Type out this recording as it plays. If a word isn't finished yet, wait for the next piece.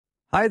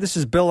Hi, this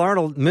is Bill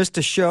Arnold. Missed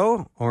a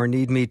show or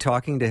need me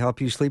talking to help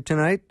you sleep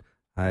tonight?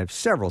 I have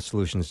several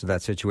solutions to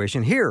that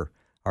situation. Here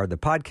are the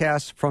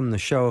podcasts from the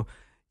show.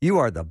 You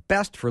are the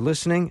best for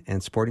listening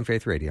and supporting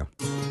Faith Radio.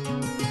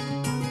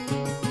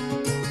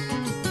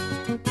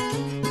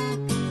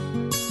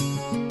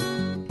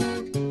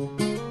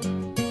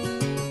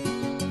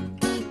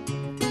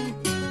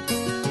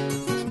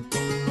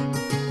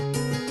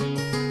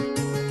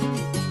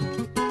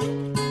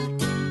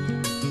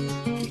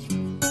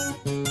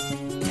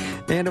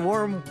 And a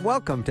warm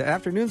welcome to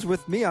Afternoons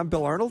with me. I'm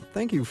Bill Arnold.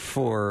 Thank you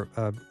for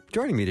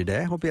joining me today.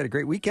 I hope you had a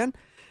great weekend.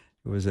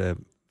 It was a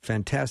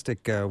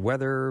fantastic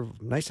weather,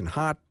 nice and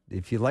hot.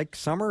 If you like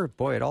summer,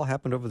 boy, it all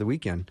happened over the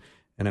weekend.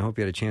 And I hope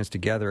you had a chance to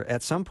gather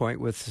at some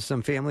point with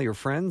some family or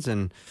friends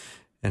and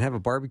have a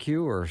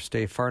barbecue or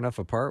stay far enough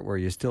apart where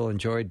you still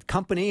enjoyed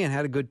company and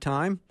had a good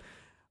time.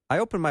 I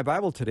opened my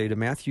Bible today to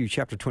Matthew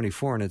chapter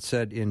 24, and it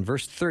said in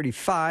verse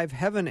 35,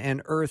 "Heaven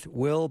and earth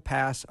will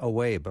pass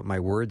away, but my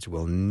words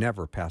will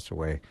never pass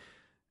away."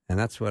 And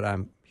that's what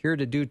I'm here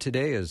to do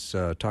today is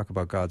talk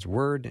about God's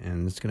Word,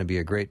 and it's going to be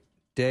a great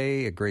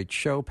day, a great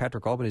show.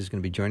 Patrick Albany is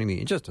going to be joining me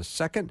in just a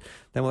second.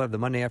 Then we'll have the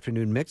Monday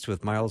afternoon mix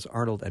with Miles,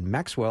 Arnold, and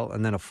Maxwell,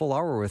 and then a full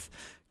hour with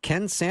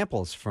Ken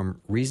Samples from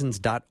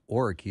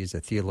Reasons.org. He's a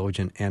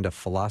theologian and a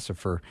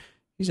philosopher.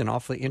 He's an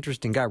awfully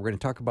interesting guy. We're going to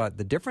talk about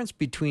the difference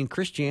between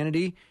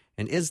Christianity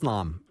and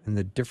Islam and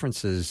the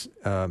differences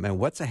and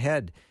what's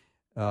ahead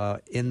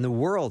in the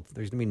world.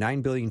 There's going to be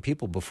 9 billion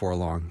people before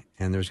long,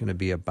 and there's going to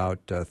be about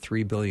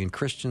 3 billion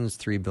Christians,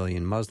 3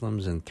 billion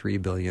Muslims, and 3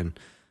 billion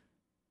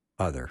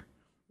other.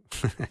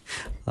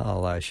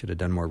 I should have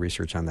done more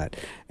research on that.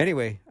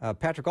 Anyway,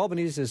 Patrick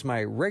Albanese is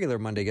my regular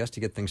Monday guest to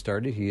get things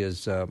started. He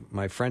is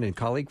my friend and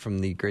colleague from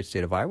the great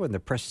state of Iowa in the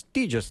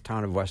prestigious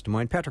town of West Des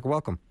Moines. Patrick,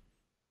 welcome.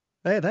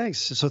 Hey, thanks.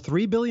 So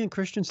 3 billion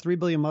Christians, 3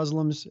 billion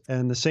Muslims,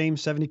 and the same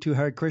 72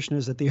 Hare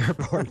Krishnas at the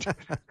airport.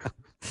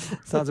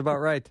 Sounds about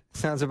right.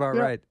 Sounds about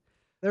right.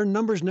 Their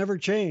numbers never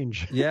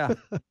change. Yeah.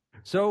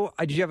 So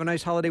did you have a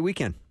nice holiday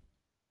weekend?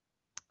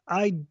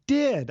 I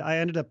did.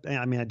 I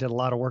did a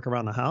lot of work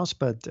around the house,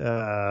 but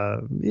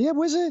it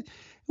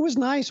was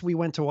nice. We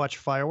went to watch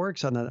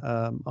fireworks on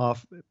the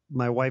off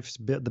my wife's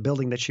the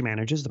building that she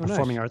manages, the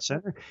Performing Arts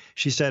Center.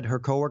 She said her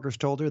coworkers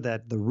told her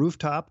that the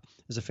rooftop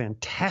is a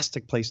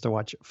fantastic place to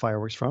watch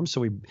fireworks from.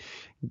 So we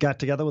got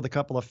together with a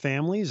couple of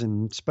families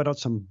and spread out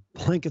some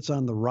blankets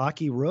on the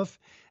rocky roof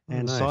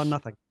and saw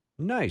nothing.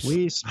 Nice.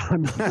 We saw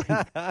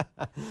nothing.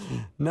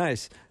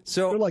 Nice.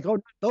 So we're like, oh,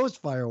 those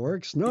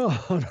fireworks. No.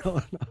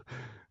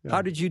 Yeah,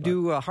 how did you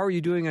do? How are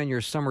you doing on your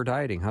summer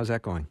dieting? How's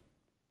that going?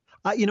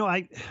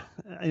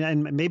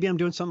 And maybe I'm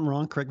doing something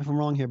wrong. Correct me if I'm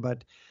wrong here,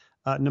 but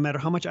no matter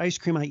how much ice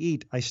cream I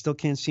eat, I still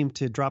can't seem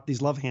to drop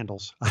these love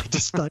handles. I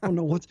don't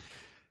know what's.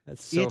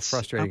 That's so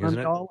frustrating, isn't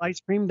it? It's all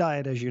ice cream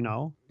diet, as you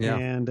know. Yeah.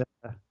 And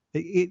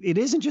it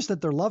isn't just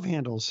that they're love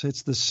handles;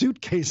 it's the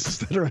suitcases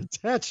that are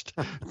attached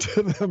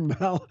to them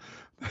now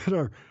that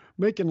are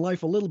making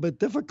life a little bit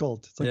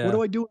difficult. It's like, what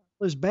do I do with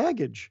all this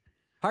baggage?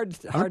 Hard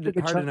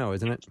to know,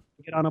 isn't it?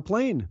 Get on a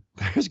plane.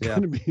 There's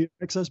going to be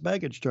excess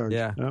baggage charge.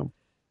 Yeah.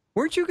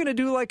 Weren't you going to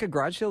do like a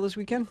garage sale this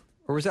weekend?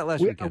 Or was that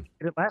last weekend?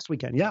 Last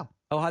weekend, yeah.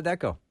 Oh, how'd that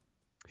go?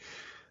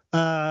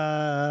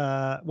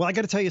 Well, I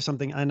got to tell you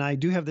something, and I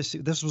do have this.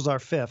 This was our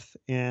fifth,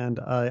 and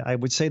I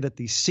would say that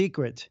the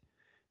secret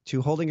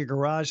to holding a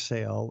garage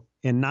sale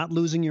and not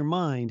losing your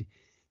mind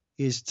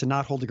is to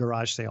not hold a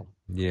garage sale.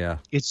 Yeah.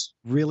 It's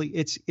really,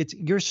 it's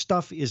your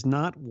stuff is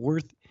not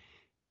worth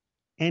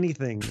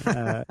anything.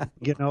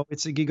 You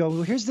go,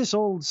 well, here's this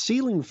old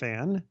ceiling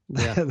fan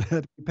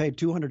that we paid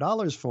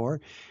 $200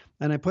 for,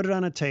 and I put it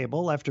on a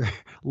table after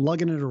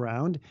lugging it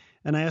around,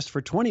 and I asked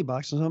for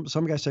 $20, and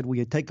some guy said, "Will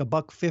you take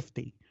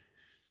 $1.50?"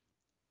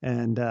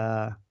 And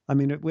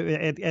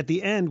at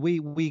the end,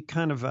 we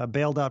kind of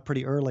bailed out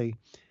pretty early,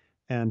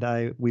 and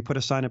we put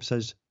a sign up that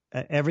says,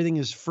 "Everything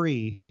is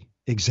free,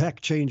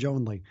 exact change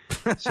only."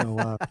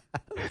 So,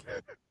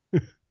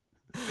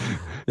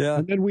 yeah,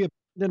 and then we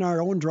in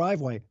our own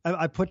driveway.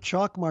 I put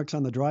chalk marks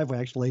on the driveway,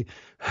 actually.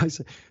 I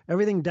said,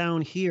 everything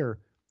down here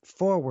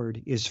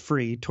forward is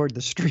free toward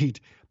the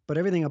street, but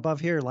everything above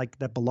here, like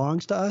that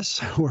belongs to us,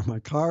 where my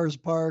car is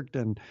parked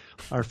and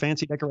our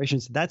fancy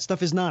decorations, that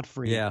stuff is not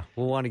free. Yeah,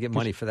 we'll want to get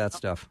money for that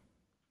stuff.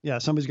 Yeah,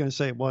 somebody's going to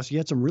say, well, you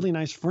had some really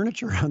nice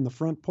furniture on the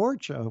front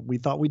porch. We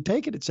thought we'd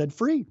take it. It said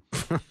free.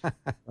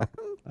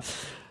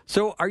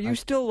 So are you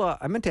still,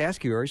 I meant to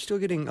ask you, are you still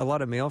getting a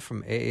lot of mail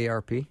from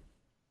AARP?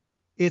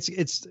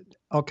 It's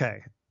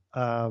okay.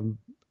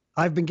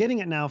 I've been getting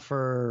it now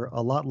for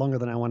a lot longer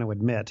than I want to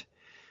admit.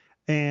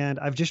 And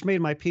I've just made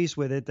my peace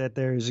with it that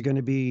there's going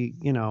to be,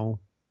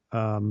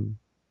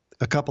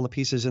 a couple of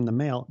pieces in the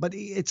mail. But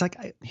it's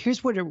like,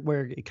 here's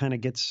where it kind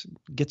of gets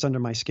under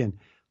my skin.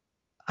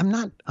 I'm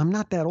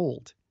not that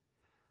old.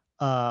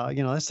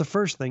 That's the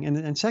first thing.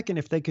 And second,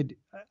 if they could,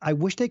 I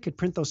wish they could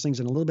print those things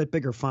in a little bit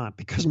bigger font,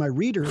 because my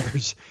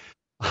readers,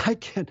 I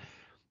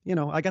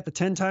got the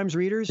 10 times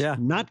readers,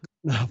 not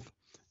good enough.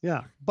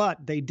 Yeah,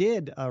 but they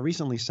did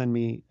recently send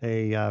me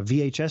a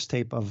VHS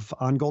tape of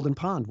On Golden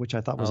Pond, which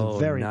I thought was a Oh,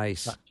 very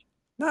nice. touch.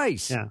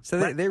 Nice. Yeah, So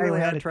they I really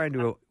had are it. trying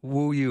to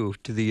woo you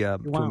to the to a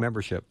Wow.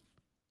 membership.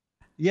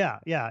 Yeah,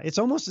 yeah. It's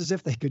almost as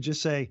if they could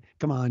just say,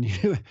 "Come on,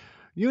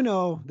 you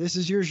know, this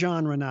is your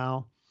genre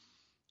now.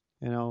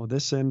 You know,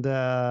 this and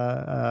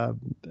a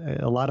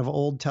lot of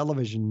old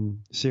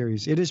television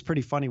series. It is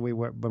pretty funny.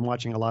 Been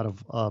watching a lot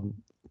of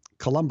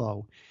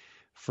Columbo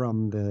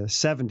from the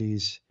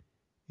 70s,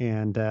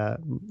 and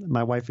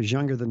my wife is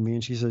younger than me,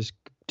 and she says,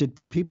 "Did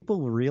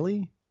people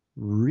really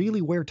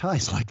wear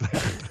ties like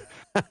that?"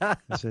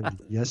 I said,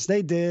 "Yes,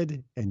 they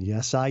did, and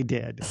yes, I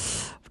did."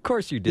 Of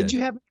course you Did did. you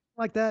have anything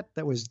like that?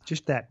 That was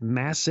just that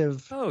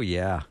massive. Oh,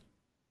 yeah.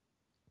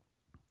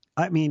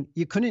 I mean,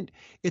 you couldn't.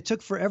 It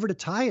took forever to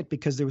tie it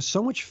because there was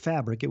so much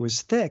fabric. It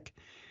was thick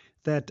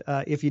that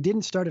if you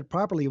didn't start it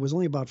properly, it was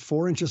only about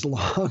 4 inches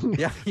long.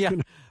 Yeah, yeah. You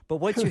know? But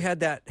once you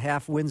had that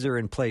half Windsor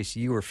in place,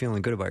 you were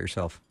feeling good about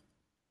yourself.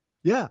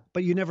 Yeah,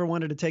 but you never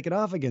wanted to take it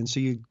off again, so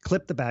you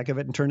clip the back of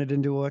it and turn it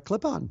into a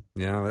clip-on.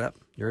 Yeah,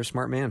 you're a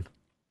smart man.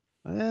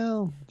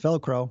 Well,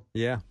 Velcro.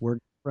 Yeah. We're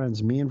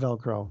friends, me and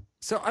Velcro.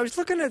 So I was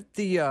looking at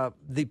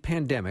the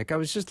pandemic. I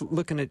was just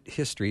looking at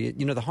history.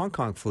 You know, the Hong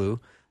Kong flu,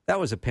 that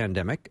was a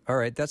pandemic. All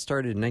right, that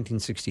started in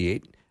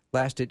 1968,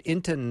 lasted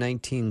into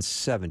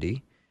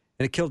 1970,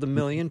 and it killed 1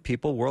 million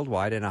people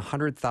worldwide and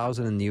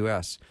 100,000 in the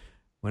U.S.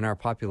 when our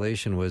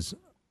population was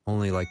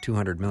only like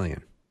 200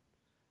 million.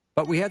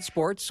 But we had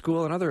sports,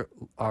 school, and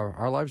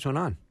our lives went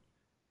on.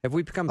 Have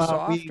we become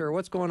soft, or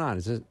what's going on?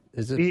 Is it?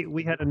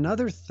 We had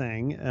another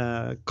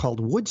thing called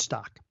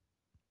Woodstock.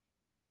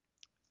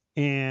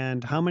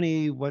 And how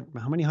many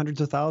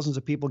hundreds of thousands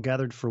of people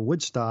gathered for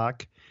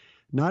Woodstock?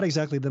 Not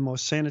exactly the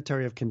most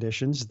sanitary of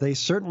conditions. They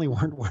certainly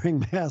weren't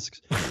wearing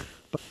masks.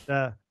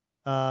 But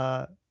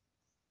I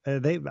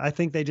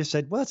think they just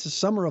said, "Well, it's the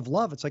summer of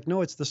love." It's like,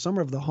 no, it's the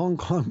summer of the Hong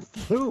Kong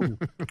flu.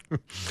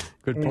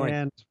 Good point.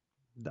 And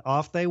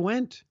off they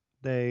went.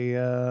 They,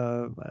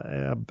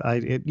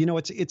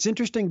 it's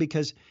interesting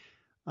because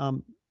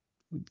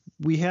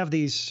we have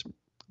these.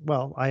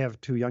 Well, I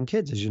have 2 young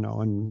kids, as you know,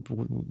 and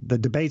the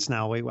debates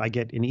now, I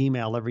get an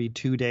email every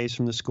 2 days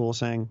from the school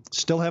saying,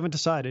 "Still haven't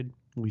decided.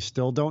 We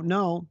still don't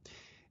know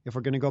if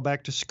we're going to go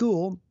back to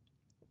school,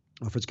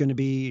 or if it's going to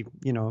be,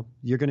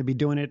 you're going to be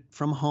doing it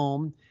from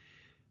home."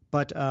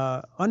 But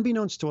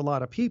unbeknownst to a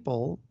lot of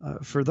people,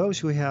 for those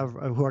who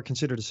are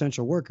considered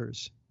essential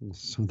workers,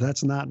 so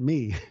that's not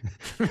me.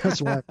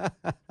 That's why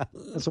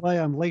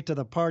I'm late to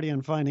the party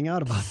and finding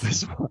out about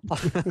this one.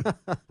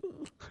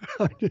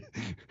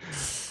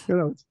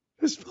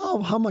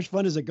 How much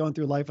fun is it going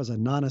through life as a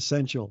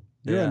non-essential?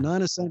 You're a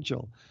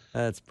non-essential.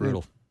 That's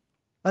brutal.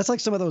 That's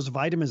like some of those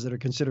vitamins that are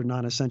considered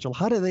non-essential.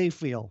 How do they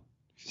feel?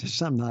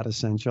 I'm not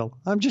essential.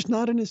 I'm just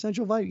not an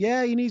essential vitamin.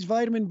 Yeah, he needs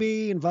vitamin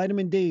B and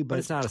vitamin D, But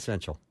it's not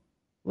essential.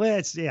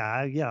 Well,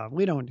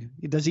 we don't.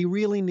 Does he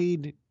really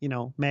need,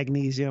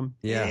 magnesium?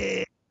 Yeah.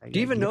 Do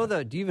you even know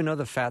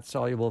the fat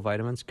soluble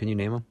vitamins? Can you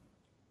name them?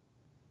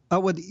 I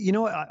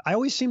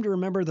always seem to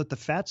remember that the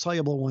fat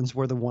soluble ones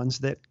were the ones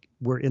that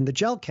were in the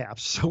gel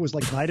caps. So it was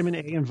like vitamin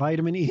A and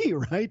vitamin E,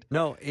 right?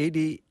 No, A,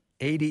 D,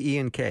 E,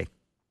 and K.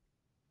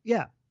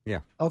 Yeah. Yeah.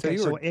 Okay.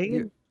 So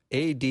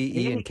A, D,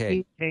 E, and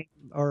K. A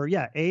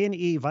and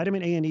E,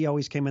 vitamin A and E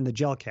always came in the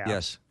gel caps.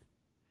 Yes.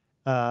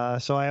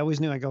 So I always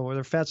knew, well,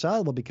 they're fat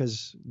soluble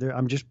because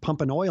I'm just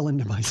pumping oil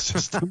into my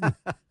system.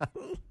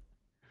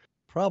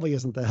 Probably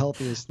isn't the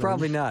healthiest thing.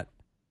 Probably not.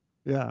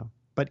 Yeah.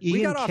 But E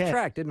we and got K, off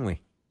track, didn't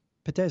we?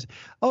 Potatoes.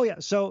 Oh, yeah.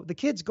 So the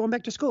kids going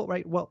back to school,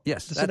 right? Well,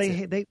 yes. So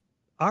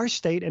our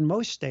state and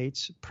most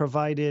states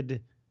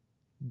provided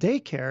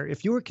daycare.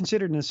 If you were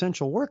considered an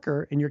essential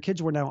worker and your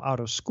kids were now out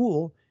of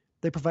school,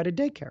 they provided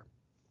daycare.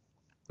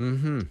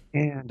 Mm-hmm.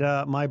 And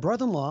my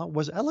brother-in-law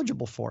was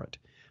eligible for it.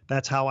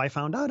 That's how I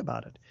found out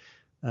about it,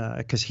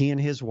 because he and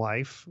his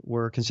wife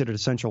were considered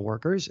essential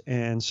workers,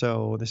 and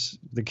so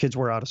the kids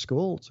were out of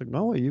school. It's like,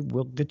 no,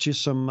 we'll get you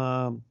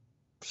some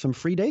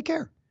free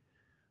daycare,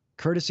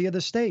 courtesy of the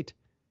state.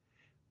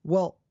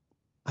 Well,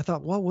 I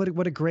thought, well,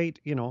 what a great,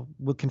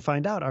 we can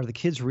find out, are the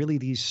kids really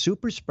these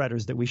super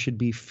spreaders that we should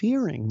be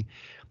fearing?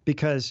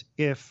 Because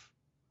if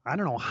I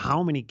don't know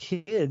how many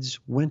kids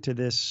went to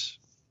this,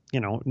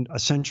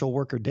 essential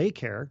worker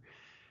daycare,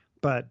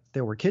 but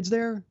there were kids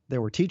there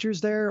were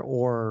teachers there,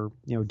 or,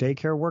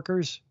 daycare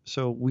workers.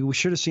 So we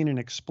should have seen an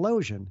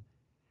explosion.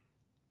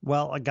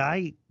 Well, a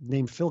guy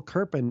named Phil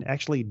Kirpin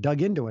actually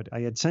dug into it.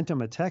 I had sent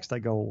him a text. I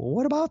go, well,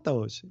 what about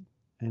those?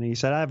 And he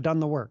said, I've done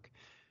the work.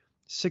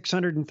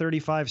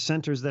 635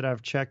 centers that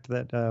I've checked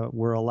that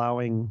were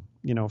allowing,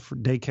 for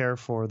daycare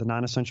for the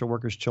non-essential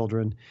workers'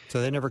 children.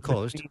 So they never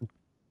closed?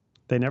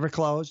 They never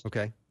closed.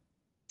 Okay.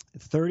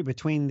 30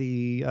 between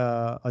the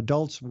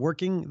adults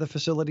working the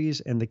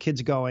facilities and the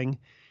kids going,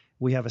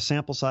 we have a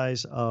sample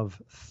size of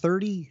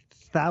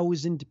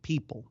 30,000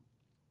 people.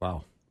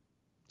 Wow.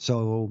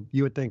 So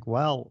you would think,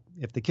 well,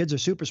 if the kids are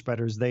super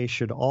spreaders, they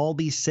should all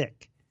be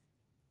sick.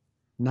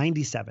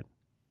 97.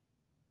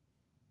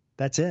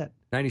 That's it.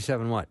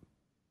 97 what?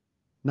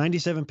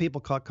 97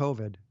 people caught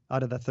COVID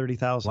out of the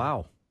 30,000.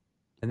 Wow.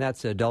 And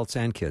that's adults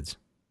and kids.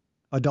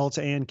 Adults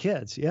and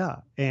kids, yeah.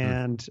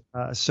 And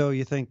so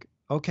you think,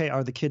 okay,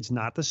 are the kids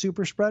not the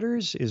super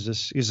spreaders? Is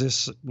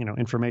this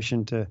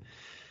information to?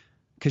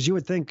 Because you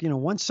would think,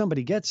 once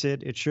somebody gets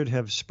it, it should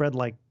have spread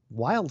like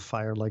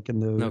wildfire, like in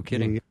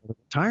the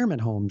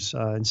retirement homes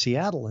in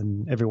Seattle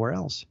and everywhere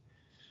else.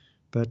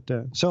 But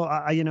so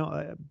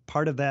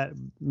part of that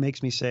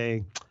makes me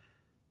say,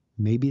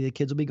 maybe the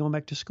kids will be going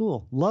back to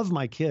school. Love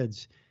my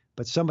kids,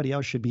 but somebody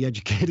else should be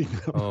educating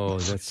them. Oh,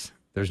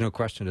 there's no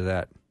question to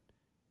that.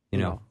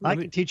 I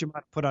can teach them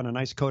how to put on a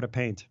nice coat of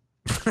paint.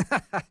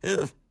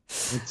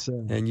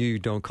 And you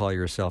don't call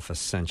yourself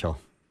essential.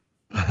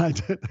 I'm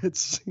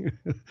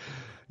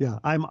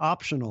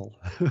optional.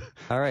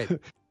 All right.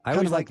 I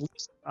always like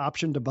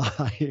option to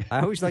buy. I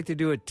always like to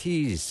do a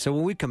tease. So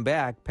when we come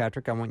back,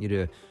 Patrick, I want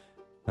you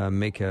to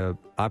make an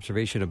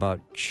observation about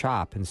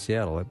CHOP in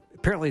Seattle.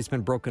 Apparently it's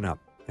been broken up.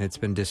 It's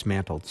been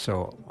dismantled.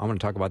 So I'm going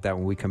to talk about that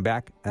when we come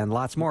back. And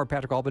lots more.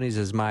 Patrick Albanese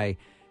is my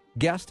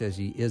guest, as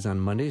he is on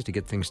Mondays, to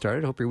get things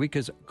started. Hope your week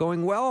is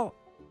going well.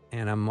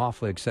 And I'm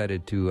awfully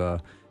excited to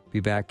be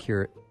back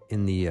here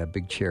in the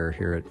big chair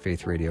here at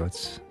Faith Radio.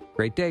 It's a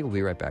great day. We'll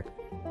be right back.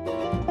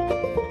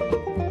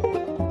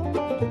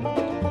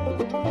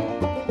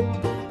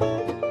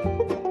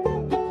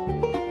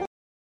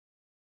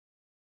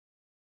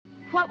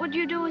 What would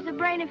you do with a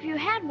brain if you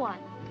had one?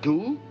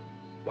 Do?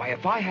 Why,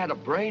 if I had a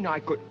brain, I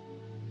could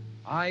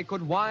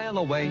while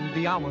away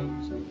the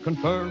hours,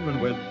 conferring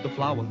with the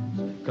flowers,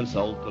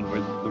 consulting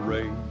with the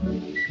rain.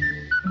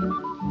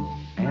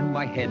 And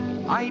my head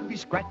I'd be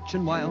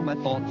scratching while my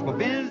thoughts were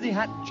busy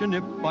hatching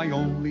if I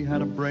only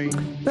had a brain.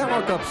 That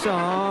woke-up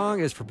song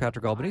is for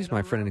Patrick Albanese,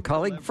 my friend and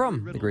colleague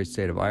from the great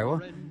state of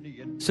Iowa.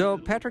 So,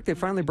 Patrick, they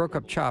finally broke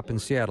up CHOP in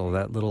Seattle,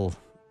 that little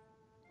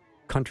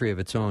country of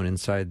its own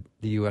inside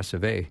the U.S.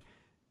 of A.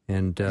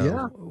 And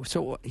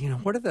so,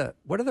 what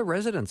are the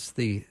residents,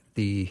 the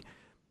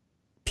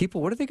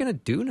people, what are they going to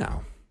do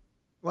now?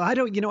 Well,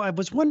 I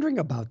was wondering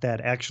about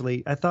that,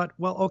 actually. I thought,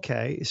 well,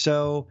 okay,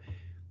 so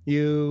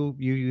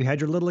you had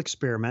your little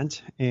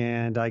experiment,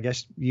 and I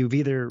guess you've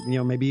either,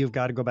 maybe you've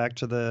got to go back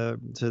to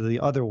the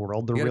other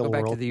world, the real world.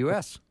 Back to the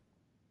U.S.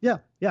 Yeah,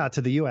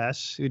 to the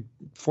U.S.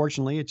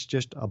 Fortunately, it's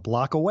just a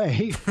block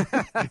away.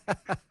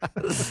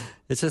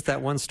 It's just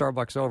that one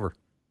Starbucks over.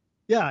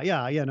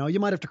 Yeah, you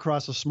might have to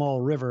cross a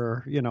small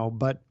river,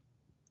 but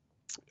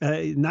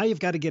now you've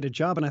got to get a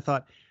job. And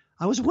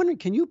I was wondering,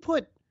 can you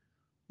put,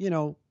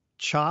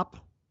 CHOP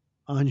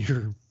on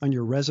your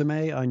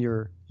resume, on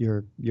your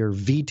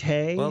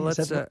vitae? Well,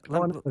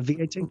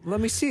 let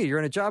me see. You're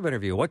in a job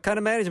interview. What kind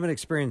of management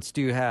experience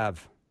do you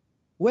have?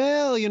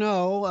 Well,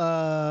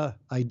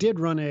 I did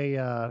run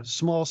a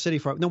small city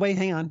for. No, wait,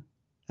 hang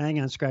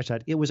on, scratch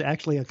that. It was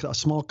actually a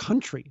small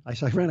country. I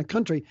ran a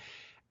country.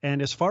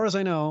 And as far as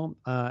I know,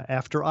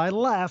 after I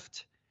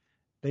left,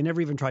 they never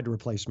even tried to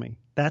replace me.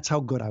 That's how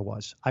good I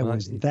was. I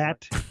was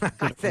that good.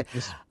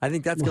 I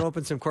think that's going to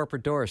open some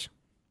corporate doors.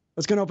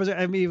 It's going to open.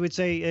 I mean, you would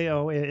say,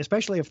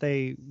 especially if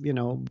they,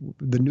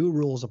 the new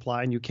rules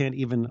apply and you can't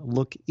even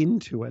look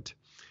into it.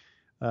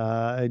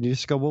 And you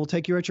just go, we'll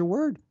take you at your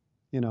word.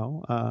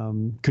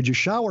 Could you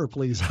shower,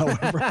 please?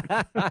 However,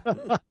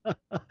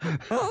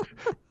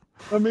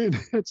 I mean,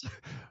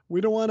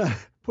 we don't want to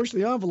push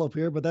the envelope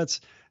here, but that's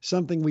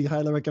something we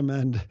highly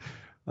recommend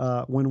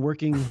when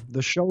working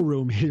the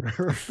showroom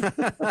here.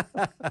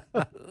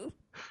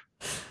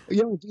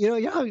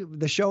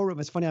 The showroom.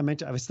 It's funny.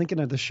 I was thinking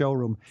of the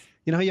showroom.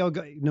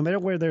 No matter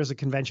where there's a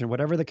convention,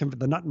 whatever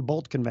the nut and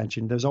bolt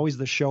convention, there's always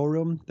the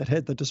showroom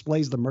that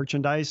displays the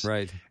merchandise.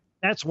 Right.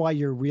 That's why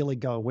you really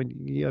go when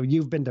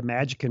you've been to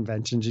magic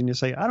conventions and you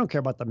say, I don't care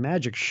about the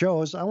magic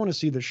shows. I want to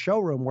see the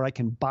showroom where I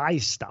can buy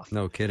stuff.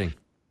 No kidding.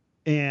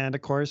 And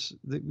of course,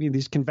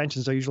 these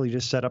conventions are usually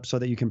just set up so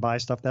that you can buy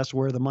stuff. That's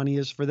where the money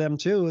is for them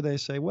too. They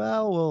say,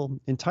 well, we'll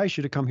entice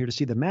you to come here to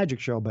see the magic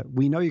show, but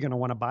we know you're going to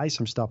want to buy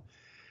some stuff.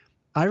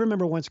 I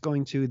remember once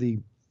going to the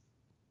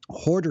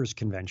Hoarders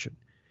Convention.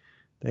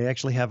 They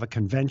actually have a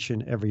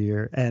convention every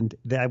year, and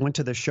I went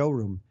to the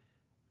showroom,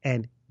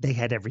 and they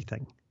had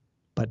everything,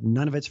 but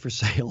none of it's for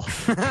sale.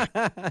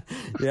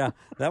 Yeah,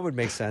 that would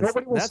make sense.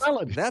 Nobody will sell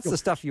it. That's the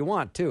stuff you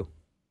want too.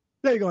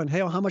 There you're going, hey,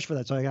 how much for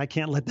that? So I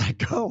can't let that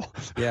go.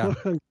 Yeah.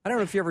 I don't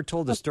know if you ever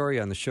told the story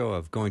on the show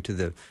of going to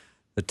the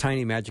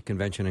tiny magic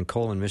convention in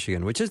Colon,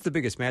 Michigan, which is the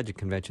biggest magic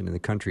convention in the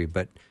country.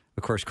 But,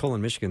 of course,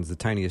 Colon, Michigan is the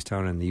tiniest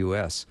town in the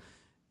U.S.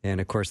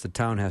 And, of course, the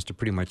town has to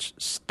pretty much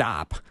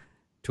stop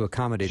to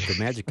accommodate the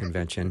magic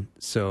convention.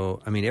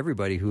 So, I mean,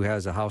 everybody who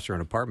has a house or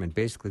an apartment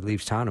basically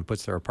leaves town and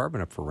puts their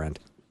apartment up for rent.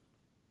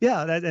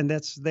 Yeah,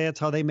 that's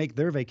how they make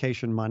their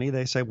vacation money.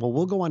 They say, well,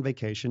 we'll go on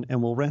vacation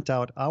and we'll rent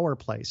out our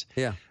place.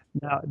 Yeah.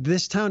 Now,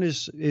 this town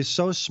is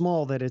so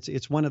small that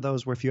it's one of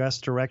those where if you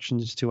ask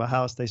directions to a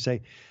house, they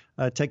say,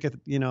 take a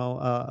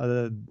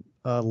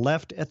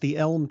left at the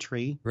elm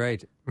tree.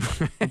 Right.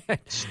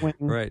 Swing.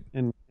 Right.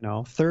 And,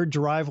 third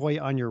driveway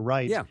on your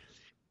right. Yeah.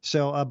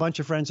 So a bunch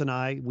of friends and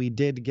I, we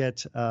did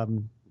get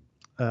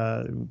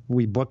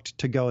we booked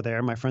to go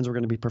there. My friends were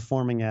going to be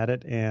performing at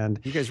it, and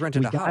You guys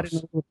rented a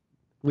house.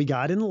 We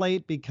got in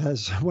late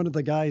because one of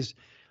the guys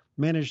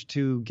managed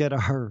to get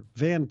our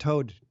van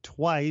towed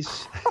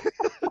twice.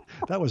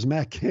 That was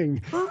Matt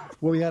King.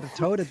 Well, we had it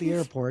towed at the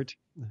airport.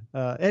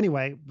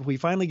 Anyway, we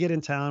finally get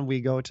in town.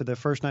 We go to the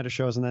first night of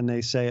shows, and then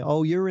they say,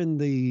 "Oh, you're in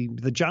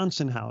the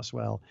Johnson house."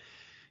 Well,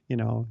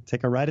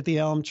 take a right at the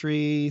elm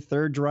tree,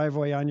 third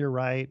driveway on your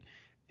right,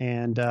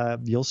 and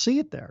you'll see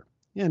it there.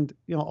 And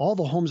all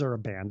the homes are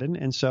abandoned,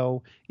 and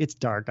so it's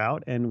dark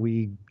out, and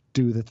we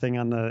do the thing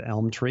on the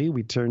elm tree.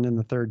 We turn in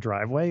the third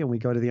driveway, and we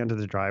go to the end of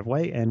the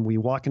driveway, and we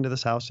walk into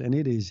this house, and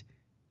it is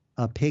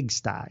a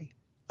pigsty,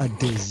 a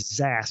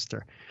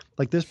disaster.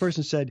 Like this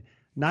person said,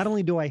 not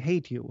only do I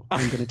hate you,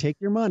 I'm going to take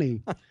your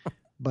money,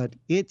 but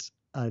it's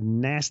a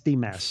nasty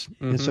mess.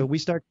 Mm-hmm. And so we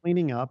start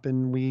cleaning up,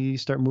 and we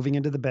start moving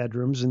into the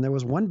bedrooms, and there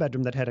was one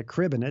bedroom that had a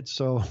crib in it.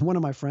 So one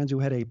of my friends who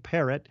had a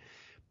parrot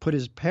put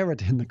his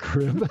parrot in the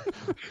crib,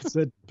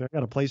 said, I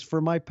got a place for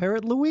my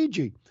parrot,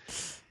 Luigi.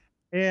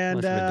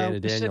 And Dana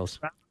Daniels.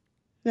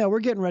 Yeah, we're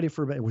getting ready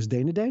for bed. It was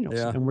Dana Daniels.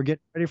 Yeah. And we're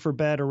getting ready for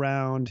bed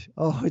around,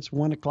 it's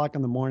 1:00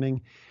 in the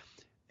morning.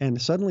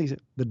 And suddenly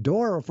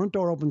the front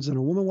door opens, and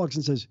a woman walks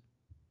and says,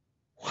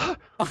 What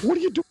are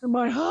you doing in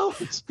my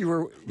house?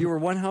 You were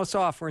one house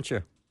off, weren't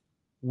you?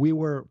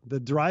 The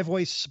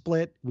driveway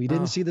split. We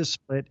didn't see the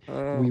split.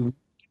 We went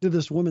to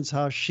this woman's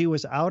house. She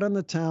was out on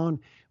the town.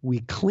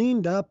 We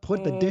cleaned up,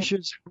 put the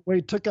dishes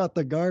away, took out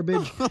the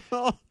garbage.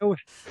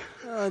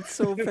 It's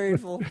so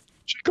painful.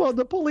 She called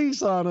the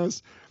police on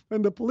us.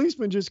 And the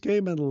policeman just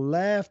came and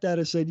laughed at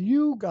us, said,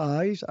 "You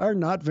guys are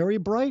not very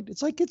bright.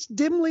 It's like it's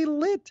dimly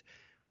lit."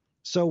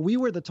 So we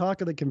were the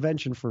talk of the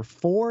convention for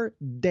 4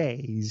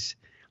 days.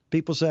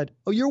 People said,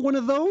 "Oh, you're one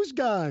of those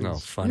guys." Oh,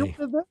 funny.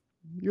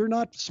 You're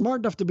not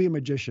smart enough to be a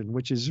magician,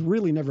 which has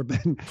really never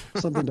been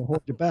something to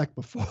hold you back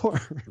before.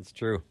 It's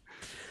true.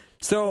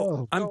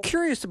 So I'm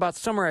curious about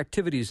summer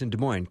activities in Des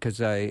Moines because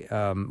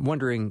I'm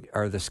wondering,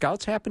 are the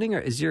Scouts happening? Or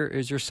is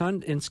your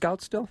son in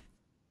Scouts still?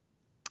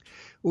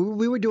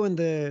 We were doing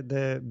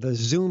the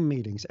Zoom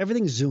meetings.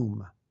 Everything's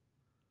Zoom.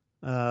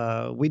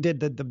 We did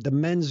the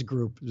men's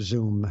group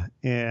Zoom,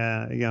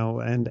 and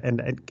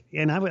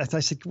I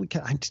said,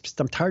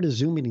 I'm tired of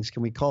Zoom meetings.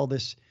 Can we call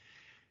this,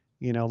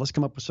 let's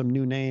come up with some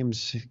new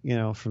names,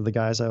 for the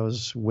guys I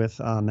was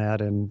with on that.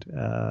 And,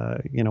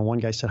 one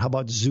guy said, how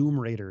about Zoom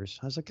Raiders?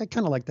 I was like, I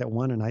kind of like that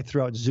one. And I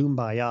threw out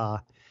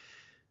Zoombaya.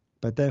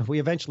 But then we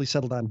eventually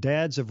settled on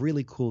Dads of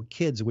Really Cool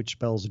Kids, which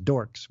spells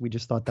dorks. We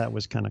just thought that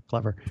was kind of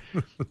clever.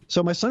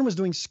 So my son was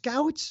doing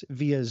Scouts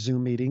via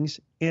Zoom meetings,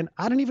 and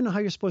I don't even know how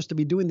you're supposed to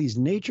be doing these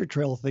nature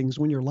trail things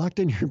when you're locked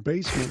in your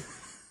basement.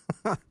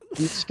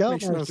 The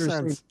Scout master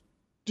saying,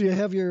 do you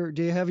have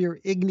your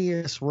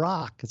igneous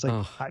rock? It's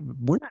like,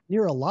 we're not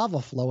near a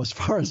lava flow as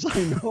far as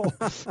I know.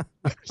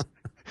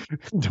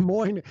 Des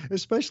Moines,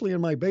 especially in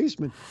my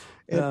basement.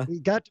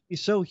 It got to be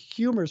so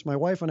humorous. My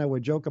wife and I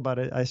would joke about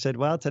it. I said,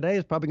 well, today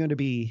is probably going to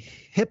be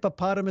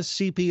hippopotamus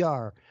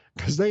CPR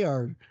because they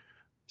are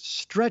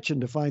stretching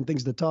to find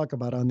things to talk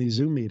about on these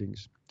Zoom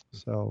meetings.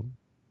 So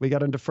we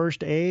got into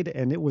first aid,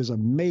 and it was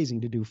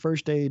amazing to do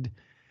first aid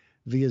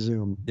via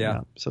Zoom.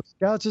 Yeah. So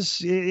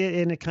Scouts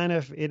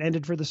it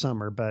ended for the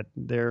summer, but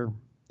they're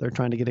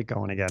trying to get it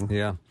going again.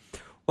 Yeah.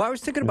 Well, I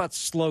was thinking about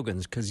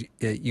slogans because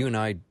you and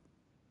I,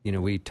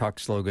 we talk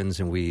slogans,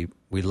 and we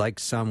like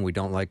some, we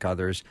don't like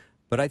others.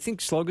 But I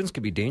think slogans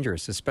can be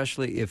dangerous,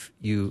 especially if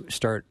you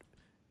start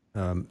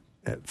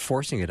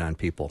forcing it on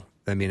people.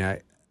 I mean,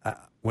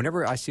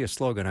 whenever I see a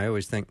slogan, I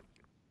always think,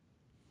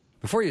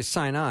 before you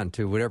sign on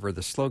to whatever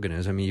the slogan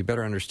is, I mean, you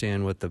better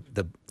understand what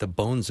the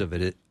bones of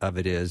it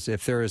is.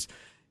 If there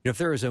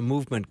is a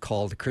movement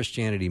called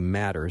Christianity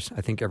Matters,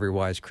 I think every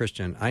wise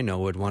Christian I know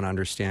would want to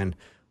understand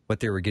what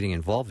they were getting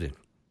involved in.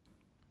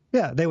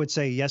 Yeah, they would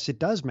say, yes, it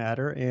does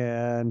matter.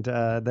 And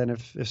then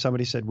if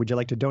somebody said, would you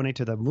like to donate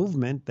to the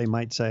movement? They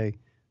might say,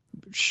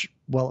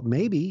 well,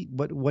 maybe,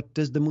 but what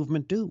does the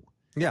movement do?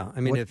 Yeah, I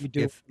mean, if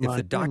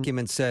the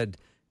document said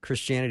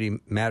Christianity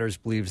Matters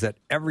believes that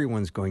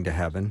everyone's going to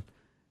heaven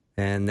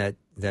and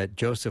that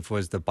Joseph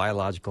was the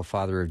biological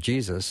father of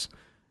Jesus,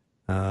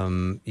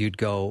 you'd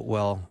go,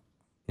 well,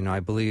 I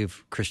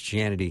believe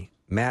Christianity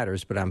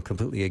matters, but I'm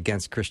completely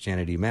against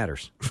Christianity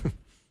Matters.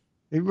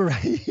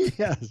 Right,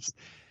 yes.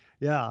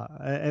 Yeah,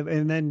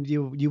 and then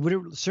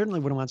you certainly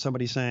wouldn't want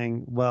somebody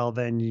saying, well,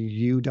 then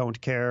you don't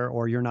care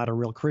or you're not a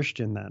real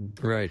Christian then.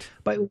 Right.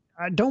 But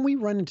don't we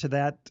run into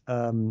that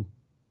kind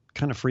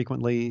of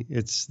frequently?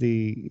 It's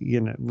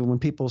when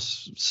people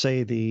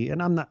say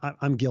and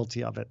I'm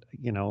guilty of it.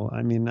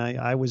 I mean,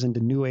 I was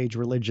into New Age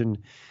religion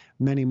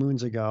many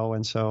moons ago,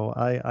 and so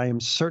I am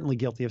certainly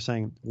guilty of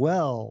saying,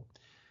 well,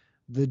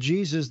 the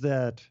Jesus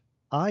that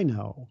I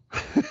know,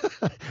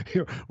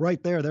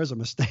 right there's a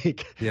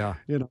mistake. Yeah.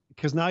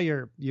 Because now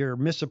you're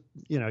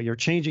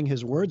changing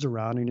his words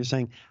around, and you're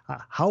saying,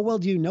 how well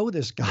do you know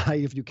this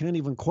guy if you can't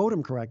even quote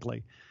him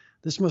correctly?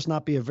 This must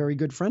not be a very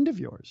good friend of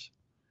yours.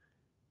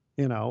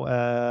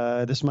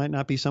 This might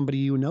not be somebody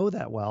you know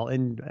that well.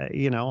 And,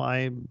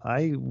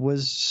 I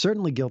was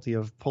certainly guilty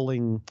of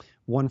pulling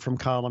one from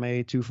column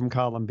A, two from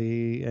column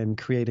B, and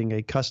creating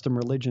a custom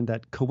religion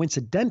that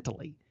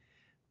coincidentally,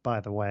 by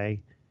the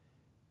way,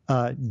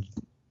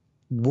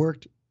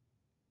 worked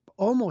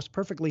almost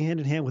perfectly hand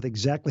in hand with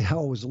exactly how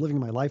I was living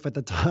my life at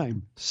the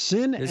time.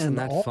 Isn't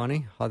that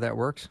funny how that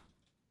works?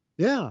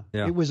 Yeah,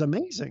 it was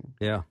amazing.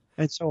 Yeah.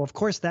 And so, of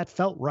course, that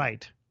felt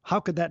right. How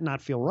could that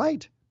not feel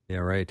right? Yeah,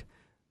 right.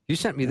 You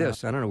sent me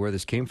this. I don't know where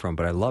this came from,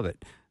 but I love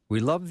it. We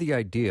love the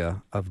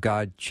idea of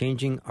God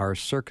changing our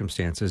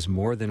circumstances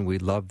more than we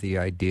love the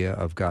idea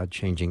of God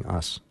changing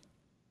us.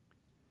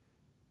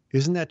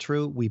 Isn't that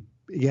true?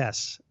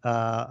 Yes.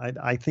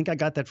 I think I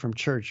got that from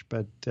church,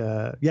 but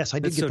yes, I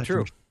did get that true.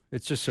 from church.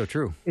 It's just so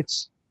true.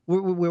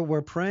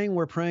 We're praying,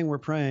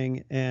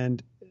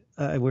 and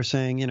we're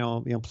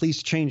saying,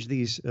 please change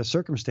these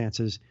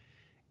circumstances.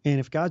 And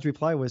if God's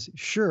reply was,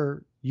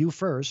 "Sure, you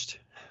first,"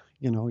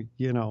 that's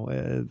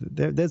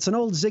an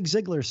old Zig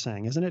Ziglar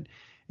saying, isn't it?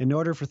 In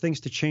order for things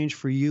to change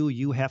for you,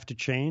 you have to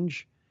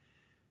change.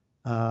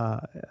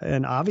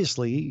 And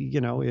obviously,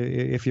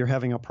 if you're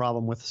having a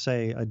problem with,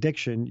 say,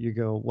 addiction, you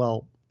go,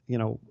 well,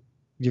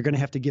 you're going to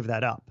have to give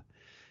that up.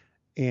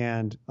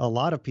 And a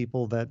lot of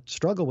people that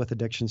struggle with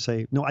addiction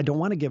say, no, I don't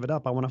want to give it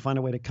up. I want to find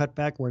a way to cut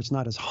back where it's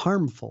not as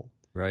harmful.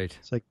 Right.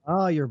 It's like,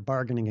 you're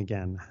bargaining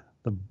again,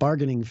 the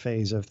bargaining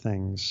phase of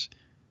things.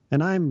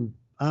 And I'm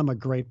a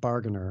great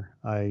bargainer.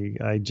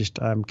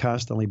 I'm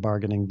constantly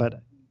bargaining.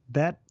 But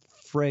that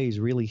phrase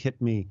really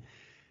hit me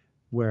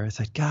where it's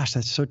like, gosh,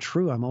 that's so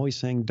true. I'm always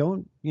saying,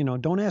 don't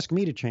ask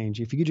me to change.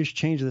 If you could just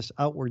change this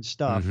outward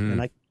stuff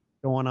and I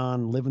going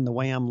on living the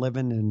way I'm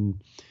living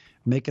and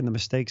making the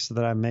mistakes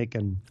that I'm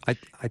making. I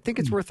think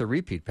it's worth a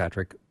repeat,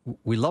 Patrick.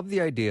 We love the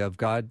idea of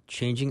God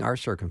changing our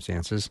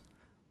circumstances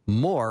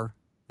more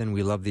than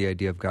we love the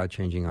idea of God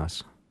changing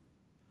us.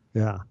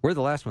 Yeah. We're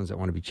the last ones that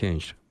want to be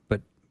changed.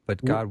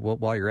 But God,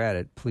 while you're at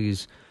it,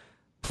 please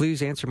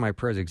answer my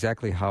prayers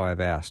exactly how I've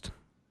asked,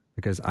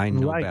 because I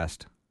know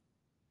best.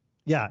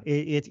 Yeah,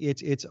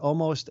 it's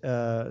almost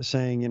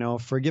saying,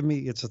 forgive me.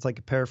 It's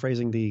like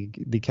paraphrasing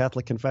the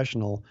Catholic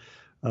confessional.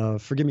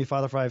 Forgive me,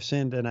 Father, for I've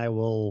sinned, and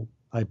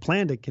I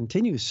plan to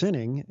continue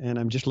sinning, and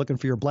I'm just looking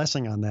for your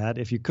blessing on that.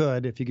 If you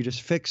could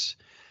just fix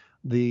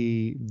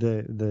the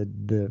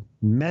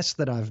mess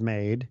that I've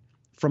made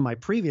from my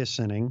previous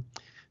sinning,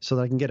 so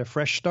that I can get a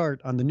fresh start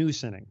on the new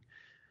sinning.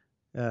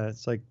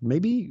 It's like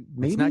maybe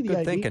it's not the good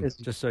idea thinking. is,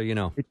 just so you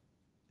know,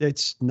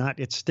 it's not.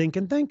 It's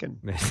stinking thinking.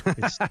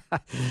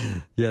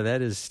 Yeah,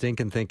 that is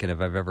stinking thinking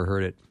if I've ever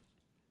heard it.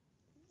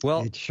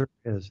 Well, it sure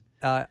is.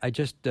 I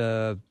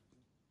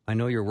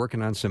know you're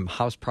working on some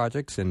house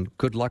projects, and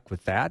good luck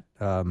with that.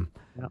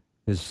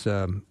 It's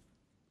a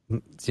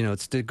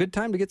good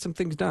time to get some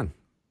things done.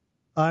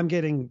 I'm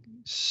getting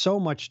so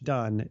much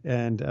done,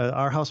 and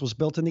our house was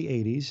built in the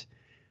 80s.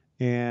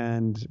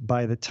 And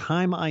by the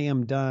time I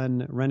am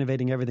done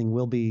renovating everything,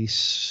 we'll be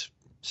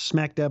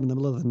smack dab in the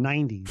middle of the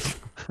 90s.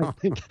 I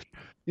think,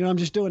 I'm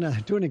just doing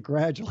it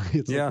gradually.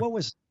 It's like, what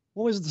was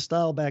the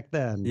style back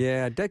then?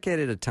 Yeah, a decade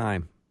at a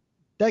time.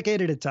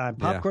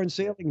 Popcorn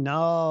ceiling?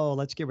 No,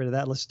 let's get rid of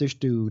that. Let's just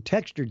do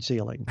textured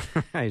ceiling.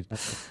 Right.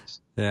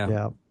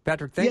 Yeah.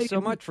 Patrick, thanks so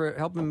much for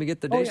helping me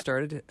get the day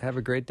started. Have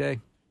a great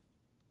day.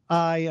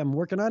 I am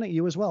working on it.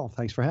 You as well.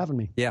 Thanks for having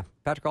me. Yeah.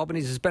 Patrick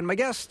Albanese has been my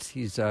guest.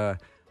 He's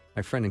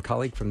my friend and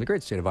colleague from the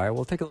great state of Iowa.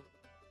 We'll take a look.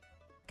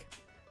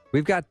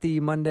 We've got the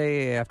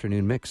Monday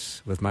afternoon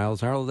mix with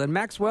Miles Arnold and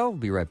Maxwell. We'll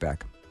be right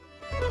back.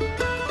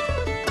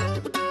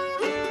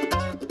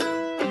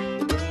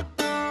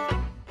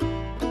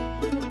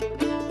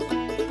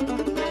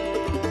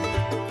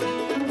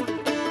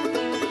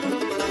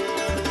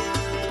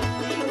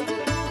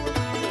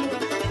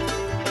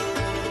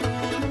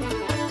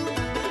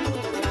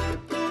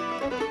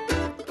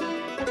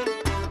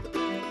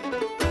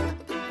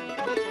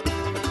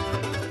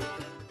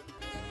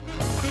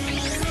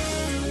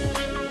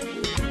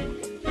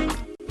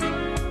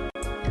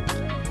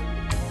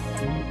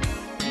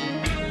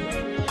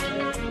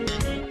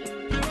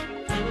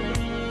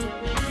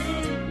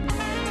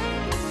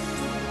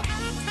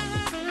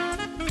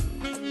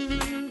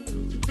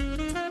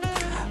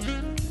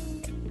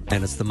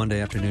 And it's the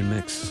Monday afternoon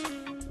mix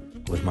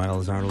with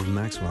Miles Arnold and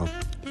Maxwell.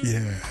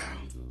 Yeah.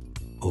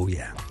 Oh,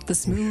 yeah. The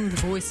smooth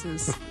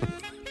voices.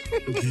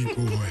 Deep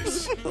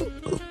voice.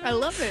 I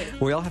love it.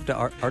 We all have to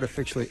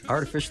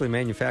artificially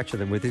manufacture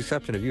them, with the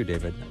exception of you,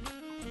 David.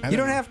 You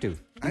don't have to.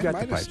 You got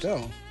the pipes.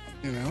 Still,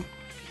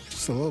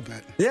 just a little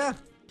bit. Yeah.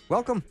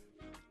 Welcome.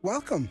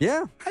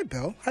 Yeah. Hi,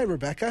 Bill. Hi,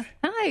 Rebecca.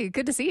 Hi.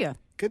 Good to see you.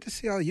 Good to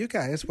see all you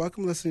guys.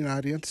 Welcome, listening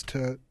audience,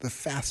 to the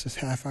fastest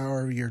half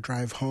hour of your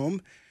drive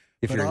home.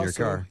 If you're in your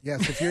car.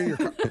 Yes, if you're in your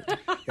car.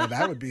 Yeah,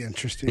 that would be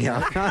interesting.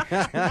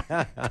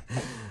 Yeah.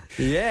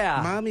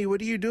 Yeah. Mommy, what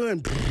are you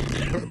doing?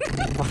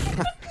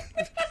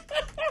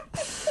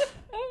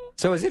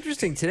 So it's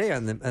interesting today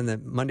on the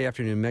Monday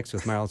afternoon mix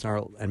with Miles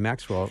Arnold and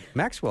Maxwell.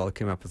 Maxwell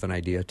came up with an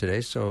idea today.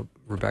 So,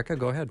 Rebecca,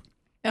 go ahead.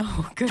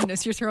 Oh,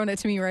 goodness. You're throwing it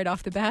to me right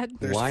off the bat.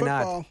 There's Why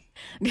not?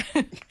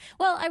 football.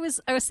 Well, I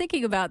was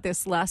thinking about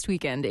this last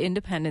weekend,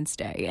 Independence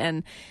Day,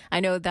 and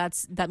I know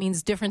that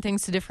means different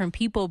things to different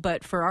people,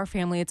 but for our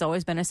family, it's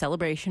always been a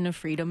celebration of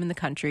freedom in the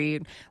country,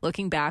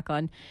 looking back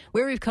on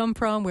where we've come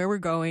from, where we're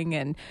going,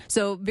 and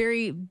so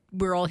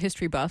we're all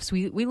history buffs.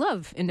 We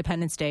love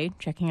Independence Day,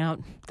 checking out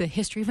the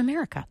history of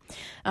America.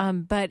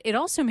 But it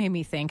also made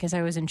me think, as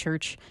I was in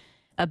church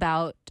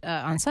about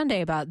on Sunday,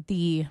 about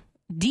the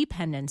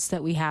dependence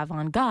that we have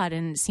on God,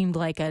 and it seemed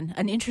like an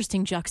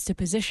interesting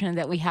juxtaposition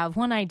that we have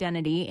one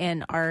identity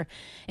in our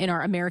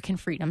American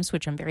freedoms,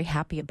 which I'm very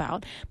happy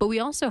about, but we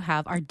also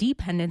have our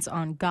dependence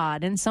on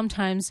God. And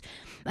sometimes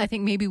I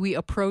think maybe we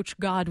approach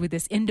God with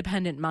this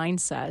independent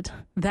mindset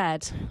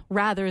that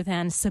rather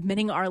than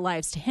submitting our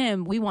lives to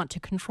Him, we want to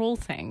control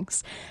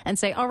things and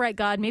say, all right,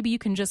 God, maybe you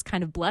can just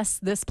kind of bless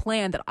this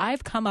plan that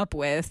I've come up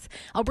with.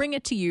 I'll bring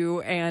it to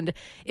you. And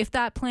if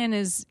that plan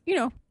is,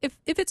 if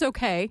it's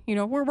okay,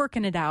 we're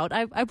working it out.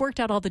 I've worked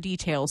out all the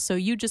details. So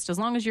you just, as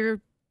long as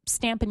you're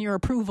stamping your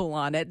approval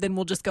on it, then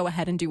we'll just go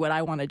ahead and do what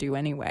I want to do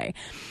anyway.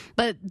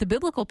 But the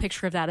biblical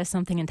picture of that is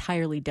something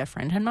entirely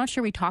different. I'm not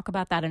sure we talk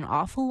about that an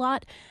awful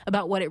lot,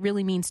 about what it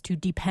really means to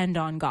depend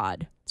on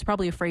God. It's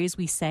probably a phrase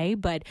we say,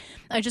 but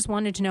I just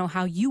wanted to know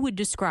how you would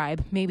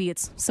describe, maybe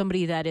it's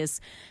somebody that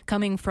is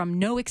coming from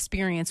no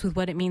experience with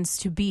what it means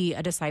to be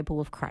a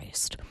disciple of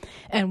Christ.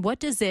 And what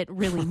does it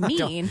really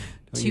mean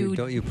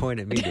Don't you point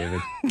at me, David.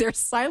 There's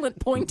silent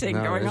pointing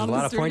going on. There's a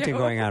lot of pointing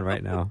going on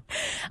right now.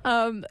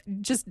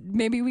 Just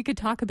maybe we could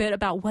talk a bit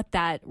about what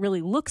that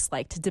really looks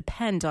like to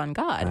depend on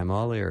God. I'm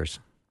all ears.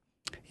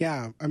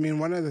 Yeah, I mean,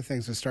 one of the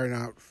things is starting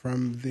out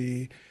from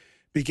the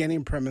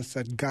beginning premise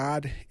that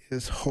God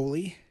is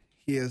holy.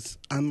 He is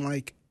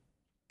unlike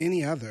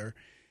any other.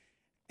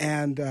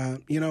 And,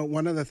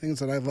 one of the things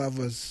that I love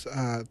was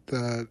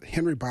the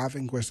Henry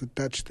Bavinck was a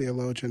Dutch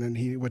theologian, and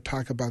he would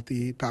talk about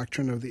the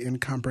doctrine of the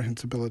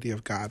incomprehensibility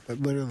of God,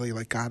 that literally,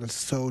 like, God is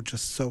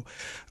so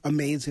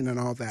amazing and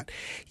all that.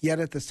 Yet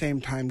at the same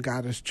time,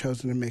 God has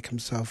chosen to make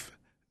himself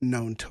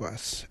known to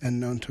us, and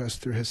known to us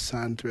through his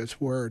Son, through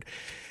his word.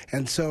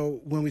 And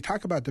so when we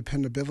talk about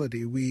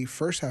dependability, we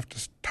first have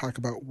to talk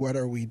about what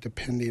are we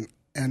depending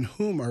and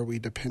whom are we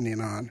depending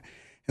on.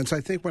 And so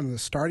I think one of the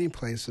starting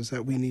places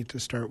that we need to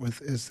start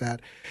with is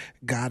that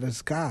God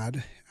is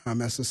God.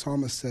 As the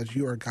psalmist said,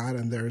 you are God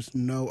and there is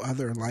no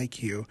other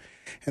like you.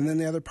 And then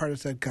the other part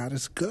is that God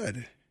is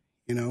good.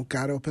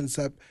 God opens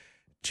up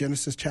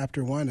Genesis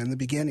chapter 1 in the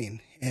beginning,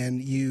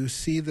 and you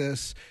see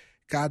this.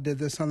 God did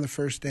this on the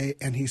first day,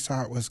 and he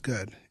saw it was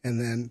good. And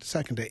then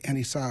second day, and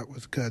he saw it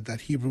was good,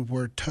 that Hebrew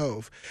word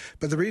tov.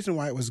 But the reason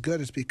why it was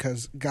good is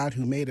because God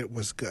who made it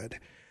was good.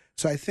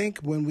 So I think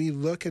when we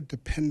look at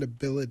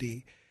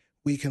dependability,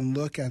 we can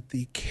look at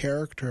the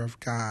character of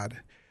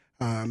God,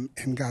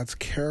 and God's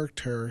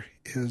character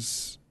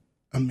is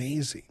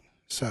amazing.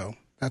 So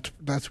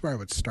that's where I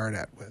would start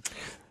at with.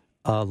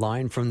 A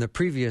line from the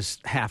previous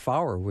half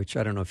hour, which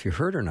I don't know if you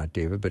heard or not,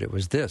 David, but it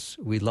was this.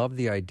 We love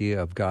the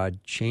idea of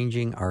God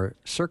changing our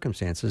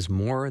circumstances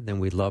more than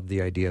we love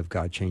the idea of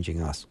God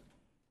changing us.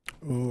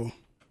 Ooh,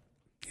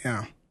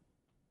 yeah.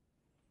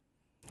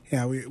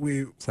 Yeah,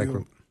 we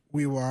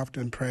will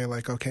often pray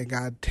like, okay,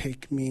 God,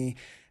 take me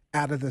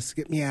out of this,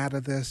 get me out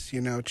of this,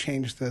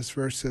 change this,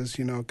 versus,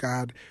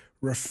 God,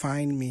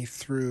 refine me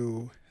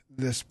through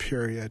this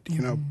period,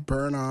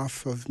 burn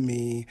off of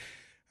me,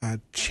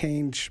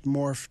 change,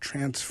 morph,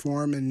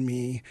 transform in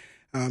me.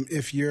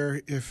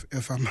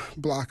 If I'm a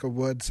block of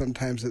wood,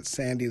 sometimes it's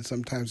sandy and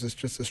sometimes it's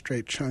just a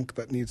straight chunk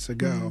that needs to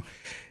go.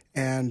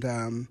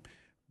 And,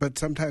 but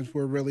sometimes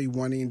we're really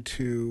wanting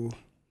to,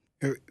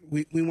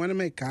 we want to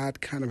make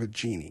God kind of a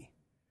genie.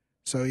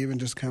 So even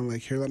just kind of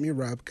like, here, let me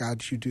rub,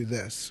 God, you do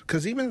this.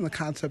 Because even in the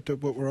concept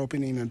of what we're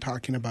opening and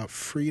talking about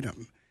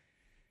freedom,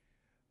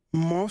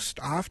 most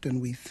often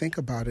we think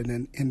about it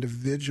in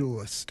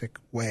individualistic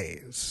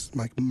ways,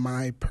 like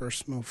my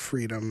personal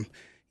freedom,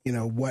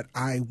 what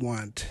I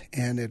want.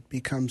 And it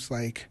becomes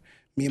like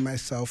me,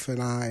 myself,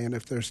 and I, and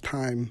if there's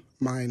time,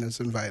 mine is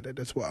invited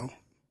as well.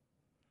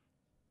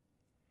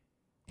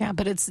 Yeah,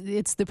 but it's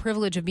the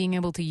privilege of being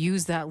able to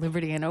use that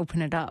liberty and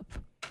open it up,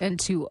 and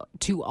to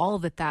all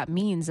that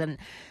means, and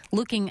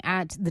looking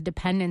at the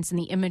dependence and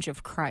the image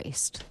of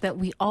Christ that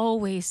we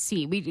always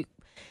see.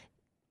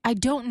 I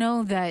don't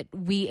know that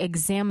we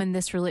examine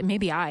this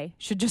maybe I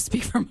should just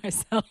speak for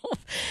myself,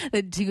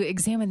 that to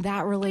examine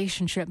that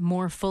relationship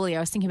more fully. I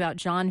was thinking about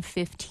John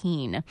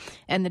 15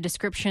 and the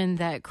description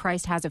that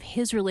Christ has of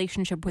his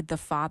relationship with the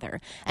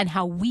Father, and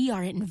how we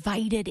are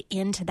invited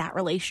into that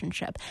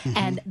relationship,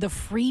 and the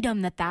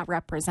freedom that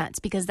represents,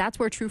 because that's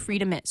where true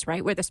freedom is,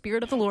 right? Where the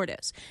Spirit of the Lord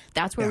is.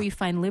 That's where we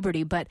find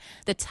liberty. But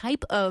the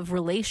type of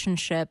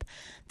relationship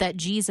that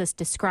Jesus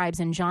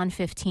describes in John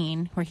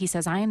 15, where he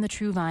says, I am the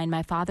true vine,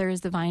 my Father is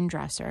the vine vine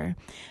dresser,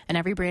 and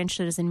every branch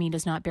that is in me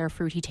does not bear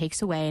fruit, he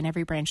takes away, and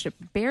every branch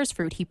that bears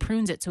fruit, he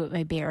prunes it so it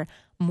may bear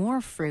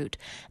more fruit.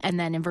 And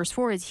then in verse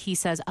 4, he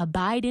says,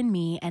 abide in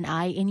me and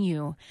I in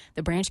you.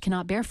 The branch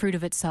cannot bear fruit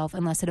of itself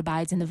unless it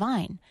abides in the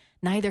vine.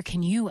 Neither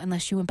can you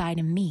unless you abide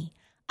in me.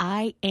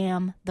 I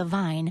am the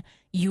vine,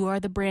 you are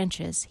the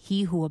branches.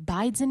 He who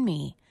abides in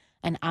me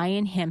and I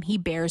in him, he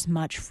bears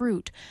much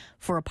fruit.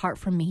 For apart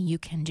from me, you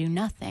can do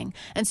nothing.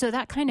 And so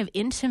that kind of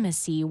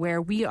intimacy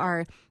where we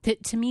are,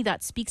 to me,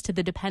 that speaks to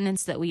the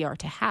dependence that we are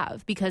to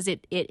have, because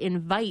it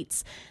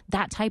invites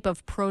that type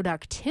of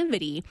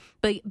productivity,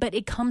 but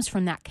it comes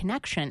from that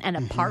connection. And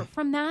apart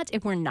from that,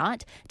 if we're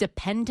not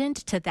dependent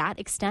to that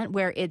extent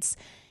where it's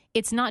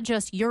not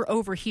just you're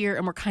over here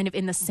and we're kind of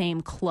in the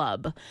same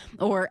club,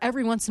 or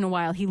every once in a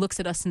while he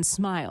looks at us and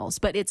smiles,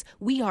 but it's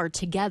we are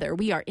together,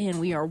 we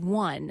are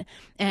one.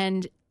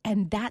 And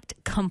that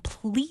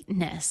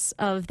completeness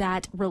of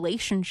that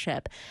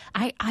relationship,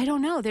 I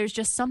don't know, there's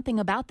just something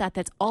about that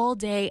that's all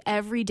day,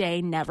 every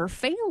day, never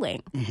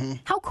failing.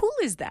 How cool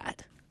is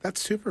that? That's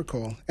super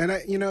cool. And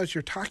as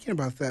you're talking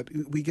about that,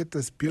 we get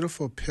this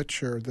beautiful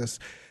picture, this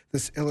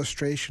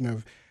illustration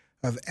of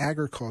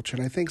agriculture.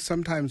 And I think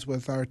sometimes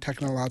with our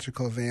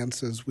technological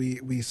advances,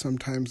 we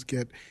sometimes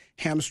get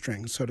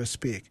hamstrings, so to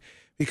speak,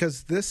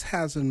 because this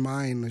has in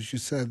mind, as you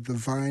said,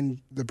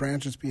 the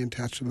branches being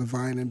attached to the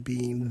vine and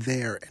being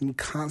there and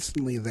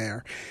constantly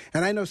there.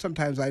 And I know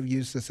sometimes I've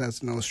used this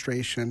as an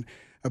illustration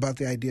about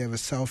the idea of a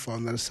cell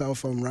phone, that a cell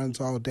phone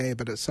runs all day,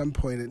 but at some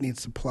point it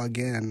needs to plug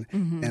in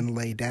and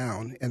lay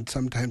down, and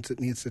sometimes it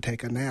needs to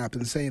take a nap,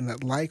 and saying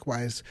that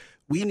likewise,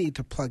 we need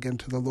to plug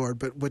into the Lord.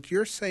 But what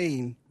you're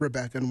saying,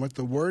 Rebecca, and what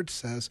the Word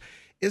says,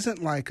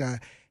 isn't like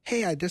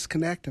hey, I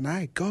disconnect and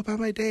I go about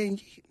my day.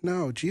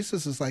 No,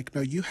 Jesus is like, no,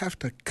 you have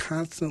to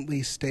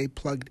constantly stay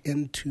plugged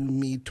into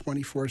me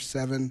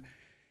 24/7,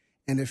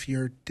 and if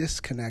you're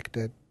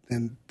disconnected,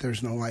 then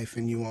there's no life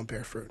and you won't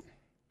bear fruit.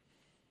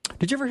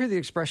 Did you ever hear the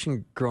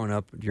expression growing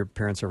up, your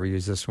parents ever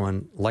use this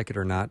one, like it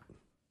or not?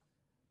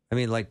 I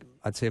mean, like,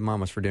 I'd say Mom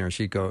was for dinner,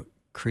 she'd go,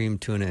 cream,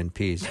 tuna, and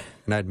peas,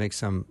 and I'd make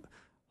some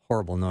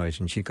horrible noise,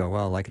 and she'd go,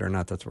 well, like it or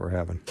not, that's what we're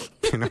having,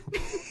 you know?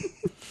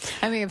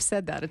 I may have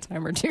said that a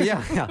time or two.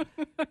 Yeah.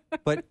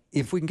 But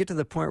if we can get to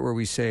the point where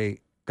we say,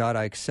 God,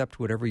 I accept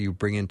whatever you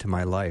bring into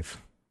my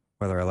life,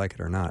 whether I like it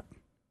or not,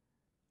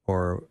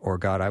 or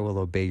God, I will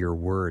obey your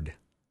word,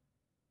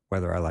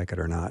 whether I like it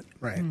or not.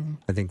 Right.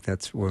 I think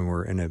that's when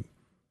we're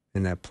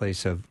in that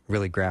place of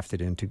really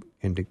grafted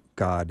into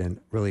God and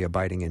really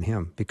abiding in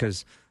him,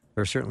 because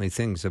there are certainly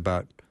things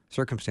about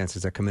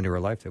circumstances that come into our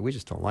life that we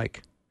just don't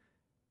like.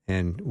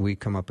 And we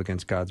come up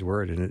against God's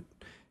word, and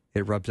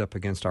it rubs up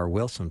against our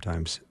will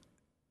sometimes,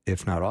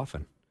 if not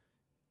often.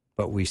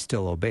 But we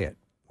still obey it,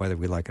 whether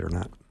we like it or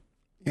not.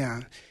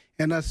 Yeah.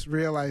 And us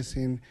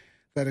realizing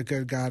that a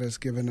good God has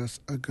given us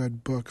a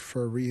good book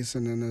for a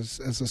reason. And as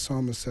the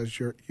psalmist says,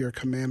 your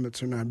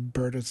commandments are not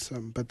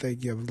burdensome, but they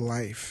give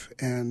life.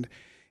 And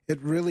it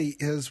really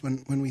is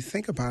when we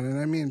think about it.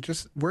 I mean,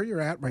 just where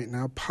you're at right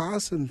now,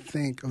 pause and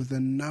think of the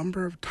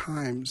number of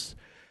times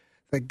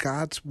that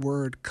God's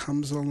word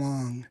comes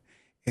along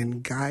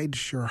and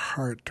guides your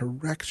heart,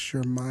 directs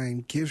your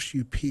mind, gives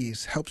you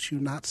peace, helps you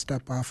not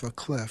step off a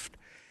cliff.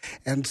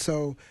 And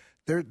so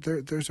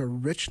there's a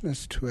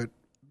richness to it,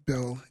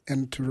 Bill,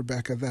 and to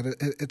Rebecca, that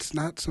it's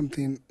not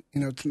something,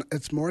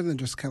 it's more than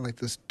just kind of like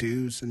this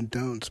do's and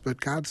don'ts, but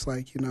God's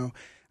like,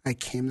 I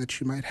came that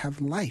you might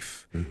have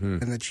life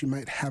and that you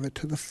might have it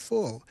to the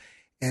full.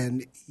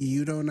 And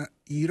you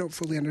don't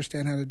fully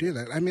understand how to do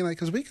that. I mean, like,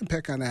 because we can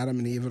pick on Adam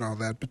and Eve and all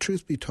that, but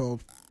truth be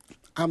told,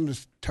 I'm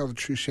just tell the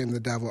truth, shame the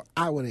devil.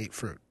 I would eat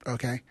fruit,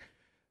 okay?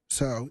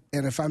 So,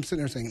 and if I'm sitting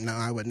there saying, no,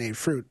 I wouldn't eat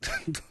fruit,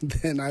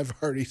 then I've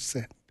already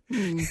sinned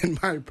in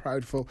my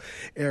prideful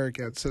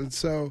arrogance. And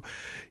so,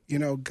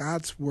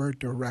 God's word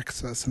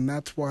directs us, and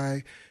that's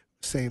why,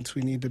 saints,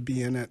 we need to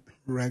be in it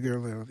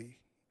regularly,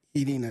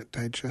 eating it,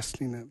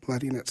 digesting it,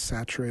 letting it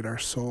saturate our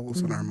souls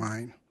and our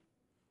mind.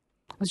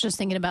 I was just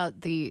thinking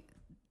about the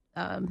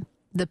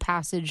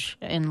passage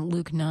in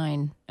Luke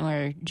 9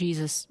 where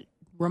Jesus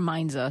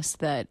reminds us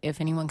that if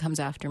anyone comes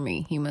after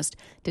me, he must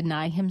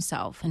deny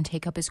himself and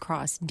take up his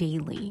cross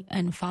daily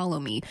and follow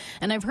me.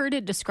 And I've heard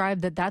it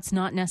described that that's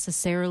not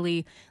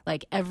necessarily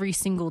like every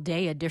single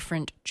day a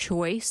different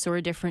choice or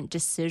a different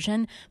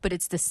decision, but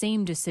it's the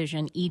same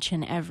decision each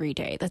and every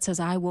day that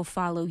says, I will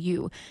follow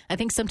you. I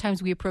think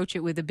sometimes we approach it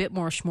with a bit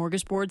more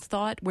smorgasbord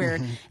thought where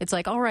it's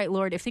like, all right,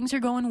 Lord, if things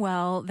are going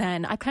well,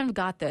 then I've kind of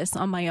got this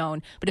on my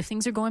own. But if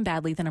things are going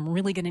badly, then I'm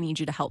really going to need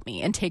you to help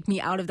me and take me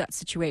out of that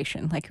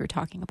situation like you were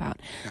talking about.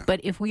 Yeah. But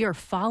if we are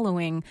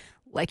following,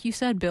 like you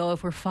said, Bill,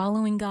 if we're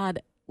following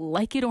God,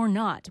 like it or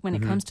not, when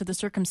it comes to the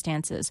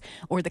circumstances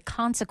or the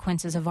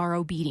consequences of our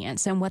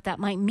obedience and what that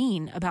might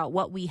mean about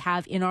what we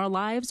have in our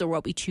lives or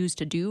what we choose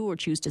to do or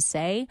choose to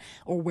say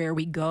or where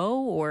we go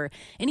or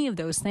any of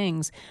those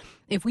things,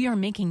 if we are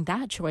making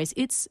that choice,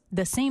 it's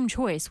the same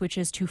choice, which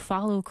is to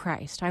follow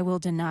Christ. I will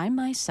deny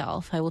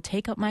myself. I will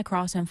take up my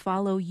cross and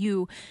follow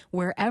you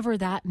wherever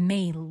that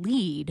may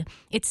lead.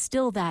 It's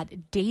still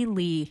that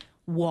daily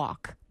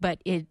walk,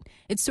 but it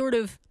sort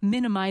of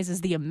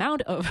minimizes the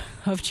amount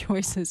of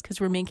choices because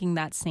we're making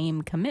that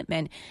same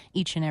commitment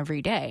each and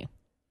every day.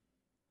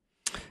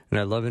 And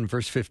I love in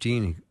verse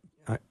 15,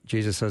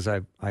 Jesus says,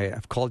 I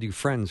have called you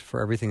friends,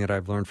 for everything that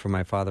I've learned from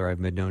my Father I've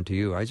made known to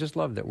you. I just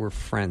love that we're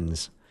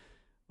friends.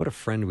 What a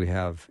friend we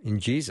have in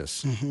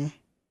Jesus. Mm-hmm.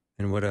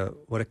 And what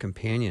a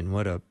companion,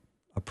 what a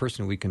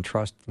person we can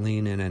trust,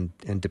 lean in,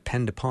 and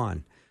depend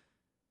upon.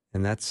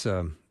 And that's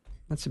a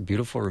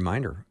beautiful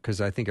reminder,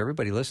 because I think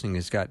everybody listening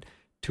has got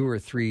 2 or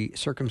 3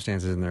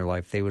 circumstances in their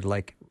life they would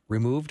like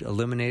removed,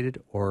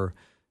 eliminated, or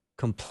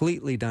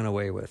completely done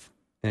away with.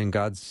 And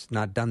God's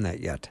not done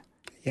that yet.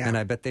 Yeah. And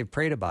I bet they've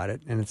prayed about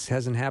it, and it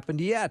hasn't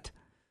happened yet.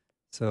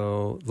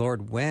 So,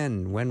 Lord,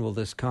 when will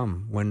this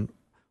come? When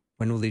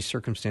will these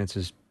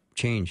circumstances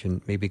change?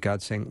 And maybe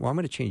God's saying, well, I'm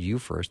going to change you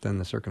first, then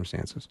the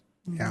circumstances.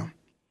 Yeah.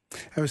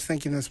 I was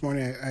thinking this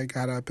morning, I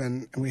got up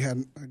and we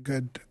had a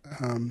good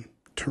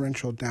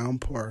torrential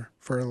downpour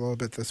for a little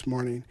bit this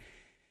morning.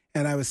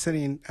 And I was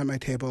sitting at my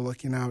table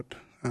looking out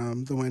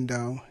the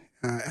window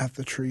at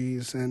the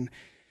trees. And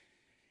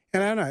I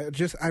don't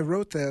know, I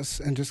wrote this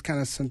and just kind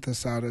of sent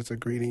this out as a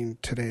greeting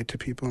today to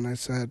people. And I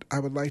said, I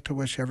would like to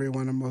wish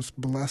everyone a most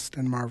blessed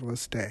and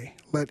marvelous day.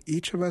 Let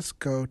each of us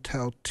go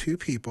tell 2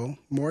 people,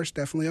 more is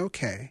definitely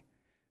okay,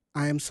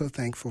 I am so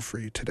thankful for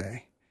you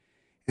today.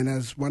 And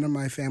as one of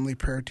my family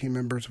prayer team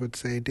members would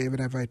say, David,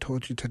 have I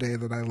told you today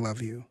that I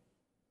love you?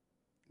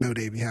 No,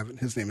 Dave, you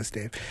haven't. His name is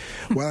Dave.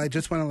 Well, I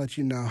just want to let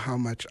you know how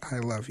much I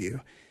love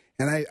you.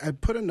 And I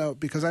put a note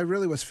because I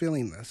really was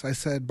feeling this. I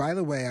said, by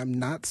the way, I'm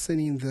not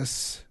sending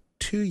this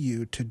to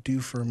you to do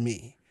for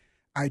me.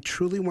 I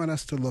truly want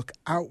us to look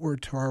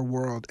outward to our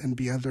world and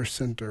be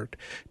other-centered,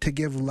 to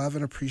give love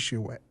and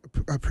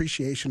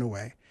appreciation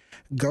away.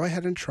 Go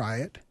ahead and try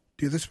it.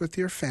 Do this with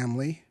your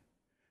family.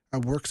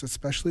 It works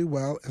especially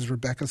well, as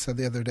Rebecca said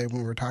the other day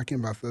when we were talking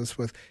about this,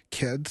 with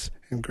kids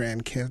and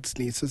grandkids,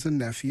 nieces and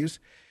nephews.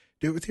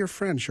 Do it with your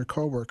friends, your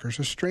coworkers,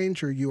 a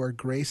stranger you are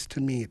graced to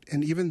meet,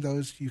 and even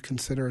those you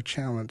consider a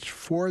challenge,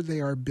 for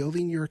they are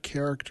building your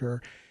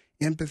character,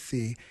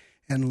 empathy,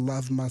 and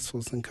love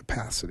muscles and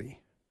capacity.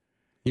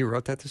 You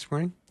wrote that this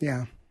morning?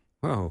 Yeah.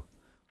 Whoa.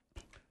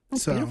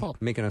 That's beautiful.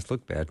 Making us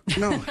look bad.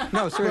 No.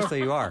 No, seriously,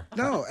 you are.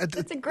 No.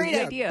 That's a great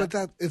idea. But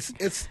that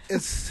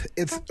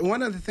it's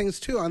one of the things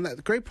too on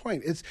that great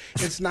point.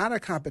 It's not a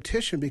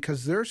competition,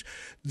 because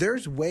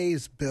there's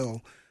ways,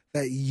 Bill,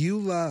 that you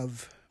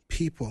love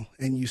people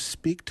and you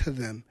speak to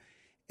them,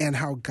 and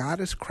how God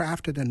has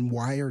crafted and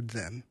wired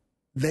them.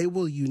 They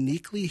will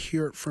uniquely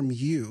hear it from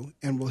you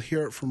and will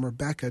hear it from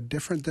Rebecca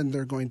different than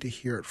they're going to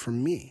hear it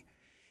from me.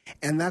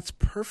 And that's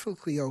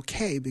perfectly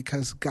okay,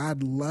 because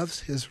God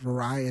loves his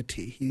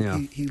variety.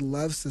 He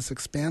loves this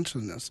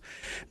expansiveness.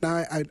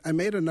 Now, I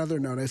made another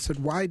note. I said,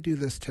 why do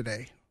this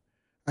today?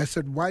 I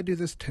said, why do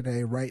this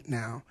today, right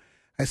now?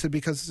 I said,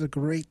 because it's a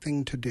great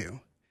thing to do.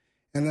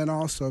 And then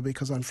also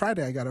because on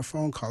Friday I got a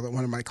phone call that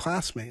one of my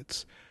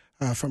classmates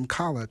from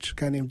college, a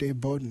guy named Dave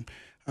Bowden,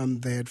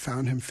 they had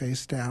found him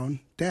face down,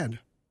 dead,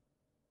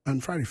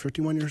 on Friday,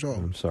 51 years old.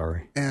 I'm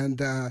sorry. And,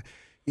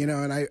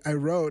 and I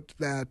wrote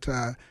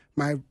that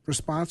my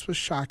response was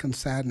shock and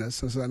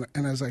sadness.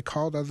 And as I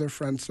called other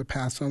friends to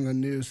pass on the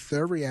news,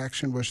 their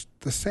reaction was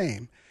the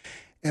same.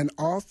 And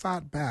all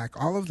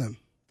of them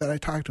that I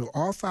talked to,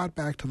 all thought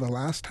back to the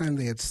last time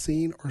they had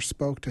seen or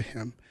spoke to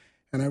him.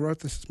 And I wrote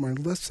this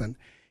morning, listen,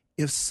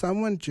 if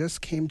someone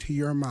just came to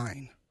your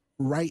mind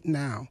right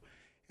now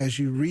as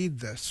you read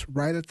this,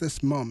 right at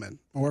this moment,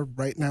 or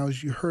right now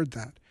as you heard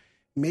that,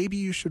 maybe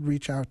you should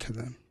reach out to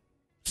them.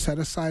 Set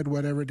aside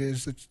whatever it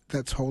is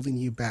that's holding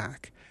you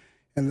back.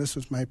 And this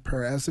was my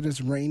prayer. As it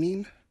is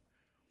raining,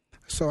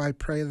 so I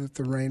pray that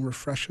the rain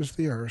refreshes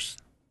the earth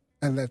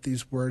and that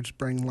these words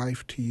bring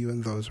life to you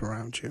and those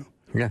around you.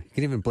 Yeah, you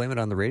can even blame it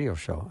on the radio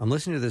show. I'm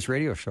listening to this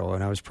radio show,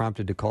 and I was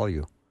prompted to call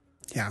you.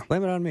 Yeah.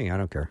 Blame it on me. I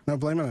don't care. No,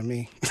 blame it on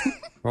me.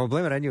 Well,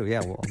 blame it on you.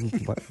 Yeah, well,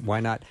 why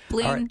not?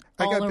 Blame all right.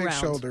 I got all big around.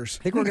 shoulders.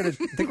 I think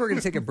we're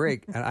gonna take a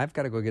break, and I've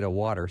got to go get a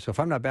water. So if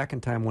I'm not back in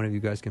time, one of you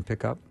guys can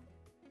pick up.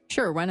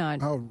 Sure, why not?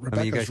 Oh,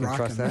 Rebecca's you guys can rocking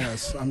trust that?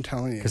 this. I'm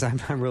telling you. Because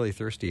I'm really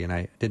thirsty, and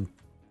I didn't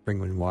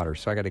bring any water,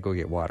 so I got to go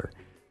get water.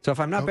 So if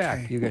I'm not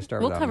back, you guys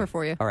start. We'll without cover me.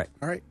 for you. All right.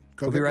 All right.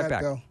 Go We'll be get right that,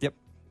 back. Bill. Yep.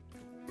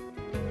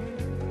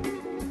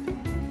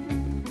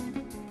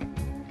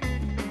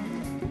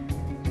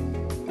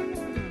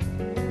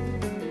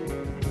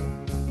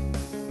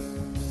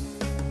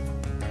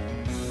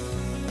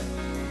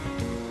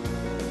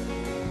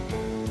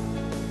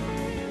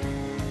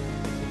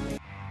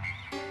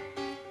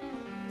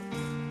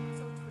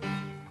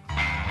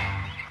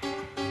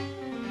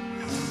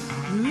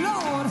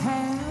 Lord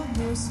have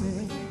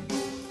mercy.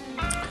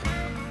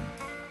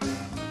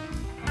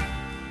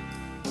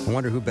 I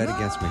wonder who bet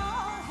against me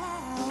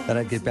that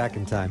I'd get back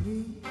in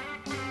time.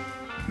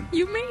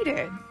 You made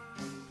it.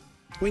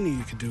 We knew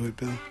you could do it,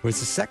 Bill. It was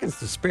the seconds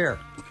to spare.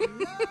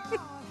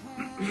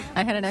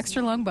 I had an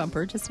extra long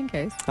bumper just in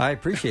case. I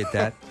appreciate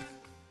that.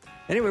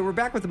 Anyway, we're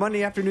back with the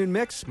Monday afternoon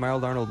mix. My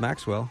old Arnold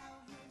Maxwell.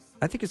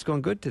 I think it's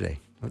going good today.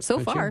 So Don't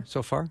you? far.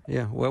 So far?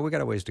 Yeah. Well, we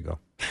got a ways to go.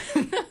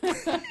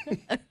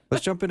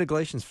 Let's jump into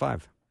Galatians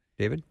 5.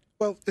 David?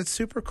 Well, it's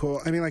super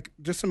cool. I mean, like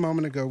just a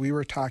moment ago, we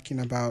were talking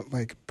about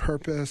like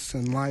purpose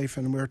and life,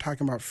 and we were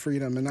talking about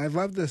freedom. And I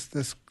love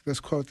this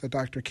quote that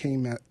Dr.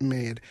 King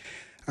made.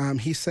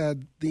 He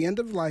said, "The end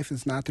of life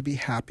is not to be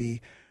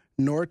happy,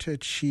 nor to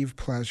achieve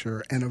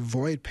pleasure and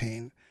avoid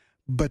pain,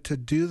 but to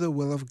do the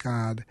will of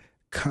God,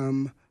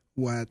 come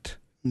what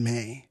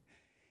may."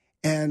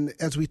 And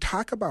as we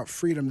talk about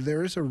freedom,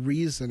 there is a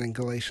reason in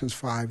Galatians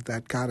 5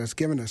 that God has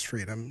given us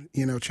freedom.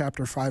 You know,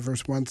 chapter 5,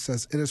 verse 1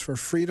 says, "It is for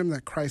freedom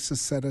that Christ has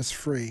set us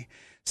free.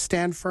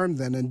 Stand firm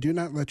then, and do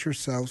not let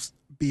yourselves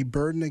be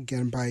burdened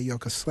again by a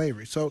yoke of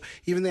slavery." So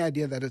even the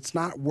idea that it's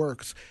not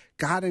works,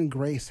 God in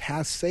grace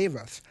has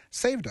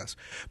saved us.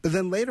 But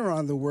then later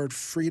on, the word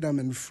freedom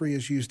and free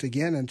is used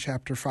again in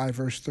chapter 5,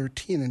 verse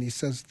 13. And he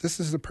says, "This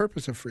is the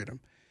purpose of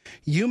freedom.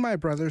 You, my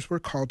brothers, were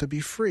called to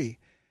be free.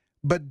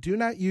 But do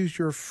not use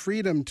your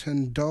freedom to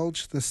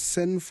indulge the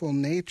sinful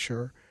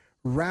nature.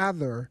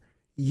 Rather,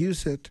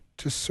 use it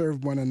to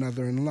serve one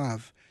another in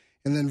love."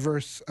 And then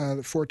verse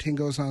 14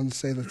 goes on to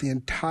say that the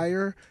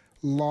entire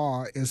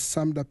law is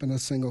summed up in a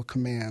single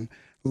command: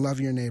 love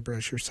your neighbor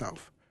as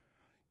yourself.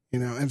 You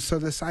know, and so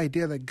this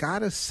idea that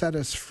God has set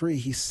us free,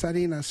 he's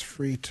setting us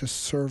free to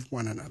serve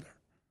one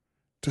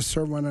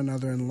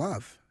another in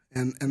love.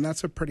 And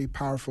that's a pretty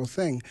powerful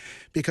thing,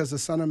 because the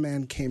Son of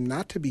Man came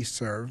not to be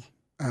served,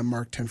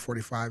 Mark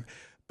 10:45,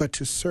 but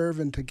to serve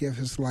and to give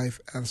his life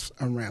as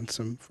a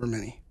ransom for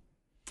many.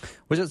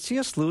 Was it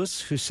C.S.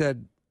 Lewis who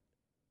said,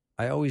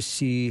 "I always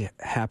see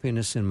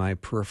happiness in my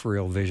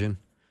peripheral vision.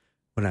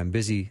 When I'm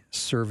busy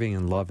serving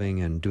and loving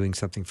and doing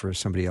something for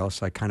somebody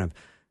else, I kind of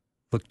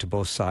look to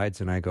both sides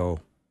and I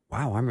go,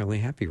 wow, I'm really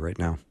happy right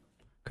now."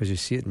 Because you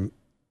see it in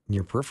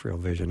your peripheral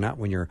vision, not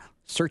when you're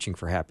searching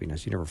for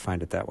happiness. You never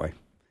find it that way.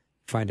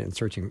 You find it in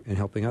searching and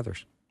helping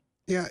others.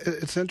 Yeah,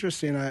 it's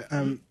interesting.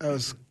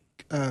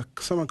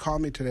 Someone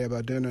called me today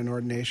about doing an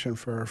ordination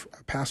for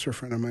a pastor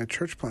friend of mine, a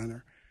church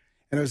planner.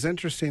 And it was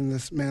interesting,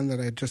 this man that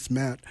I just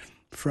met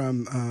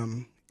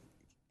from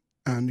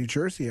New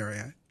Jersey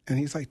area. And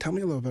he's like, "Tell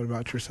me a little bit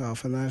about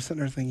yourself." And I was sitting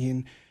there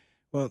thinking,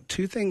 well,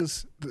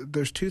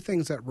 there's two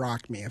things that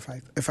rock me.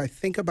 If I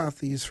think about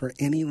these for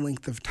any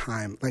length of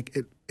time, like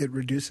it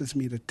reduces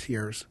me to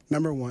tears.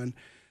 Number one,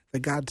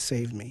 that God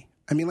saved me.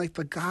 I mean, like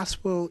the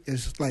gospel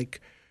is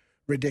like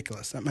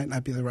ridiculous. That might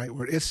not be the right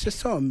word. It's just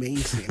so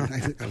amazing.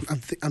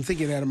 I'm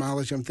thinking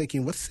etymology. I'm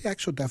thinking, what's the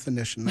actual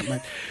definition?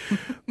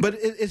 But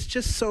it's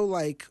just so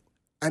like,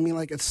 I mean,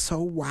 like it's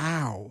so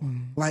wow.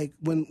 Like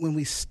when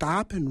we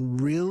stop and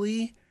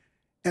really,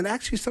 and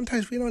actually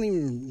sometimes we don't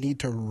even need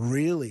to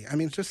really. I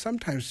mean, it's just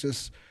sometimes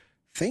just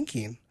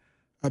thinking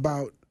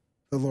about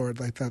the Lord,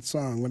 like that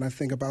song. When I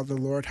think about the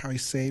Lord, how he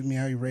saved me,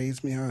 how he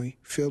raised me, how he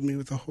filled me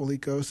with the Holy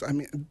Ghost. I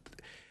mean,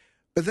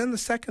 but then the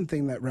second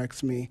thing that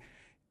wrecks me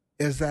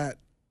is that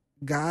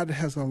God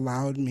has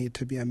allowed me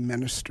to be a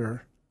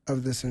minister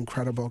of this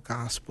incredible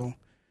gospel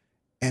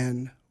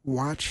and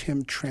watch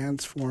him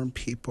transform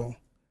people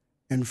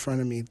in front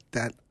of me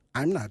that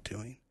I'm not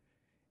doing,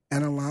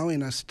 and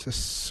allowing us to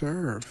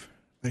serve.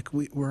 Like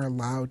we're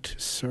allowed to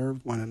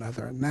serve one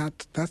another. And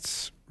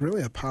that's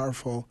really a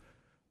powerful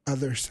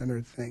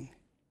other-centered thing.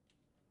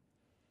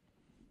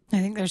 I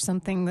think there's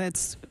something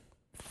that's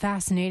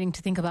fascinating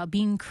to think about,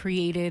 being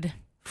created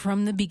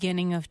from the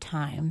beginning of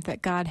time,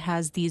 that God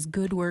has these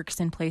good works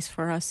in place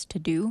for us to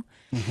do,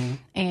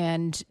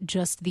 and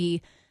just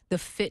the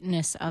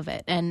fitness of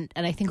it. And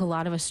I think a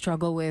lot of us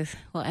struggle with,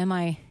 well, am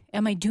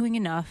I doing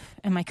enough?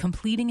 Am I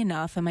completing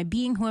enough? Am I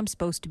being who I'm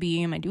supposed to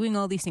be? Am I doing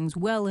all these things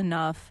well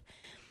enough?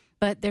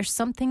 But there's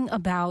something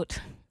about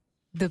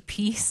the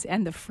peace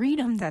and the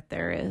freedom that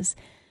there is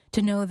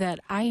to know that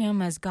I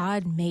am as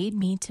God made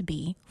me to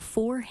be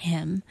for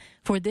him,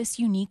 for this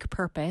unique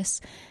purpose.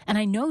 And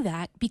I know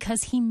that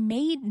because he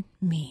made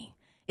me.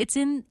 It's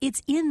in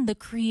the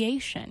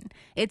creation.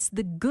 It's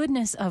the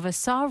goodness of a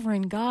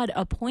sovereign God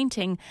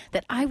appointing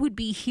that I would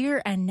be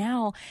here and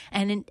now,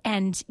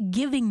 and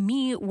giving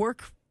me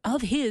work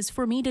of his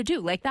for me to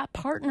do. Like that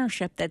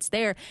partnership that's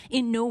there.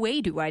 In no way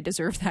do I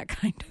deserve that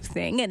kind of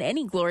thing, and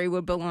any glory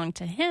would belong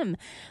to him.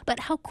 But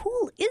how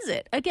cool is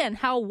it? Again,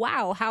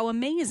 how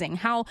amazing,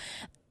 how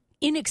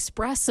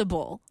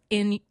inexpressible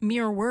in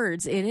mere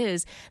words it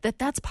is that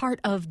that's part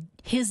of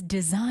his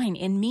design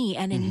in me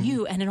and in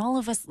you and in all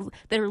of us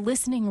that are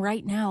listening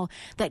right now,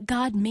 that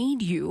God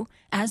made you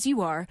as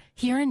you are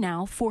here and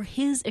now for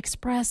his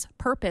express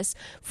purpose,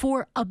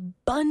 for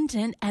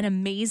abundant and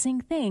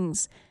amazing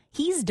things.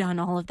 He's done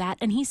all of that,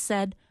 and he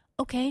said,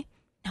 okay,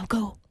 now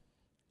go.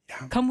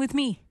 Yeah. Come with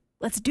me.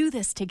 Let's do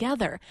this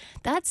together.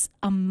 That's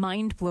a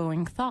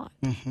mind-blowing thought.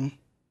 And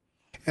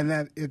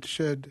that it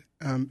should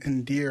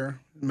endear,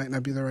 might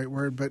not be the right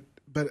word, but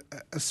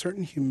a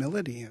certain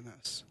humility in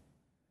us,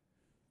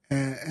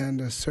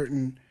 and a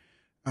certain,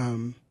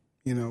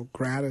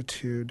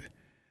 gratitude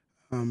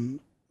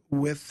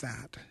with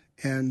that.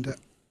 And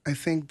I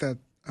think that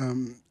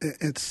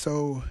it's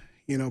so,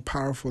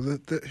 powerful.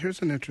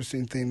 Here's an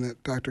interesting thing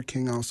that Dr.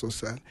 King also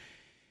said.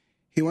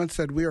 He once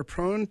said, "We are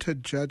prone to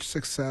judge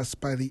success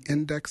by the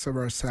index of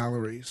our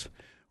salaries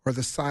or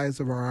the size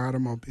of our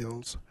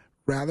automobiles,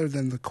 rather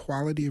than the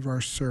quality of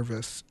our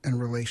service and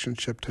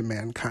relationship to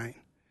mankind."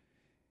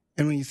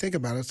 And when you think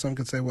about it, some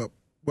could say, well,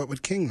 what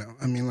would King know?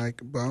 I mean,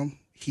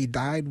 he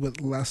died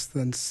with less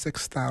than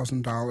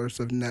 $6,000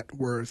 of net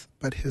worth,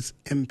 but his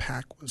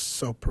impact was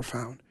so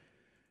profound.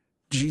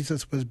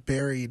 Jesus was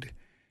buried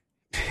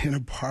in a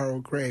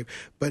borrowed grave,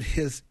 but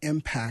his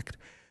impact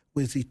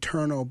was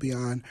eternal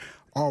beyond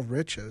all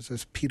riches.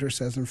 As Peter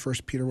says in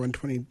 1 Peter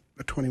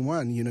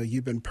 1:21,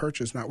 you've been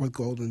purchased not with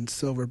gold and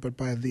silver, but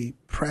by the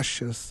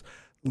precious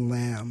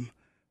Lamb,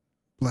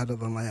 blood of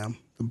the Lamb,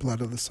 the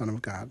blood of the Son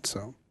of God.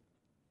 So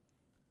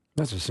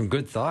those are some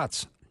good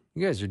thoughts.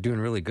 You guys are doing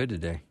really good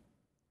today.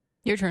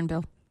 Your turn,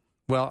 Bill.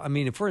 Well, I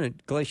mean, if we're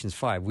in Galatians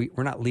 5,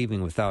 we're not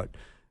leaving without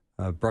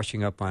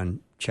brushing up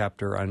on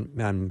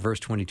verse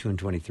 22 and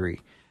 23.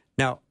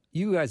 Now,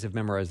 you guys have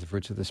memorized the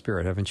fruits of the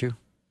Spirit, haven't you?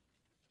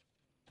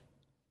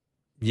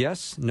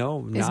 Yes? No?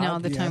 Is nod? now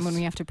the time Yes. when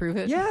we have to prove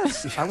it?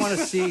 Yes. I want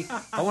to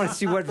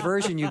see what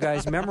version you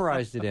guys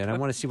memorized it in. I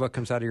want to see what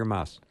comes out of your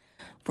mouth.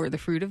 For the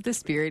fruit of the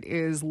Spirit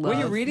is love.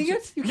 Were you reading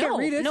it? You can't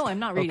read it? No, I'm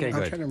not reading Okay, it.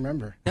 I'm good. trying to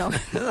remember. No.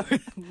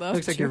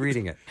 Looks like you're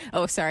reading it.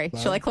 Oh, sorry.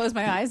 Shall I close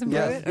my eyes and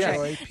prove Yes, it? Okay.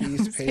 joy,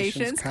 peace,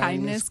 patience,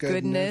 kindness,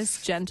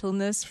 goodness,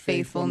 gentleness,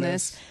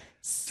 faithfulness,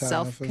 self-control.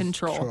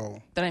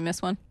 self-control. Did I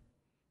miss one?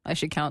 I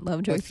should count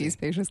love, joy, Let's peace, see.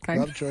 patience,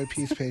 kindness. Love, joy,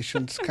 peace,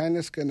 patience,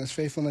 kindness, goodness,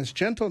 faithfulness,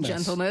 gentleness.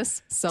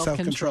 Gentleness,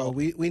 Self-control.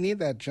 self-control. We need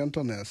that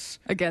gentleness.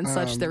 Against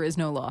such there is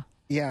no law.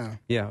 Yeah.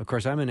 Yeah, of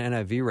course, I'm in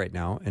NIV right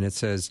now, and it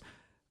says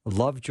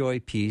love, joy,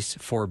 peace,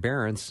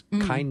 forbearance,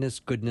 kindness,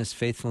 goodness,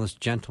 faithfulness,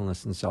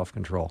 gentleness, and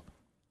self-control.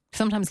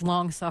 Sometimes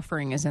long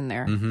suffering is in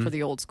there for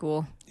the old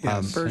school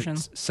version.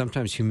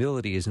 Sometimes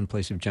humility is in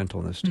place of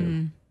gentleness,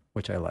 too,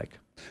 which I like.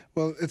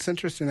 Well, it's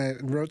interesting. I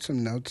wrote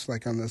some notes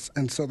on this,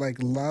 and so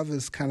love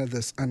is kind of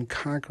this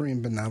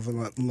unconquering,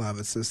 benevolent love.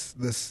 It's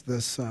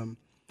this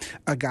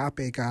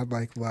agape,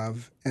 godlike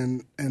love,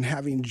 and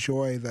having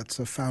joy that's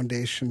a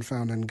foundation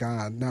found in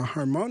God. Now,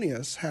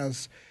 harmonious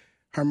has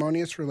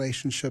harmonious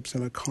relationships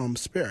and a calm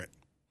spirit,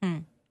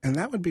 and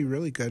that would be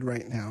really good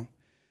right now.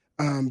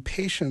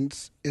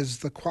 Patience is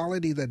the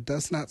quality that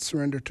does not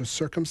surrender to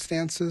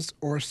circumstances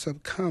or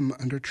succumb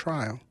under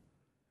trial.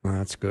 Well,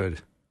 that's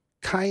good.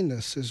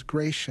 Kindness is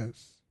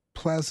gracious,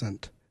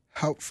 pleasant,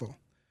 helpful.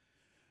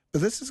 But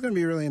this is going to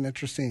be really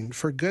interesting.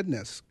 For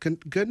goodness,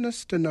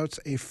 goodness denotes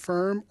a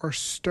firm or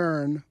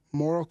stern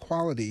moral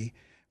quality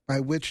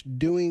by which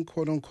doing,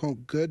 quote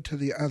unquote, good to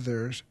the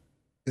others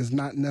is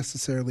not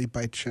necessarily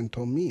by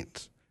gentle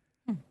means.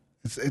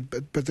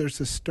 But there's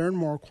a stern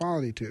moral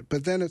quality to it.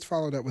 But then it's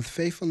followed up with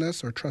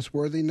faithfulness or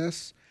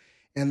trustworthiness,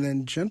 and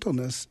then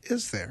gentleness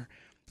is there.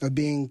 Of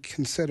being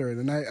considerate.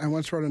 And I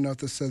once wrote a note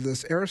that said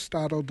this: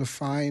 Aristotle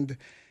defined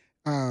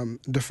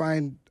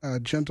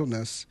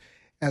gentleness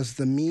as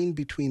the mean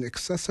between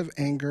excessive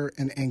anger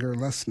and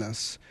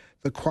angerlessness,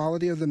 the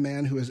quality of the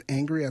man who is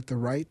angry at the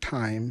right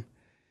time,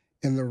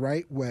 in the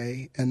right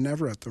way, and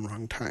never at the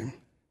wrong time.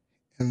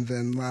 And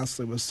then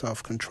lastly was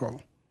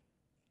self-control.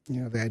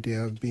 The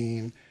idea of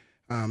being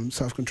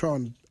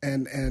self-control.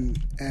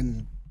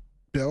 And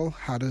Bill,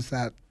 how does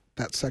that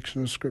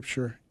section of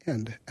Scripture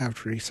end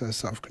after he says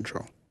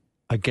self-control?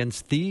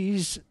 Against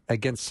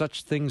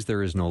such things,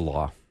 there is no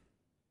law.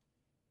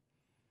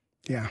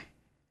 Yeah.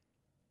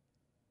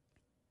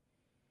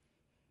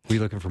 Were you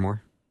looking for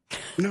more?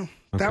 No, Okay.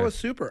 that was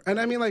super. And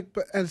I mean,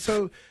 and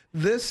so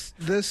this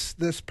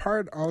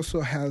part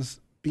also has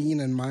being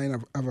in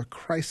mind of a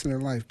Christ in their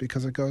life,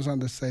 because it goes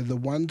on to say the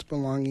ones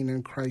belonging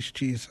in Christ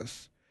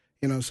Jesus.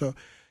 So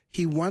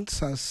he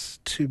wants us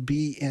to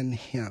be in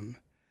him.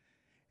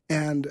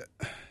 And,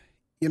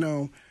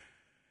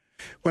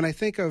 when I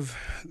think of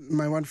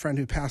my one friend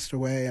who passed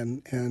away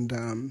and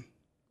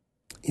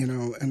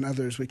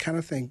others, we kind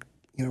of think,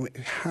 we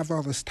have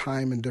all this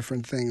time and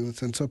different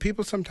things. And so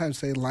people sometimes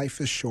say life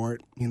is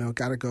short,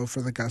 got to go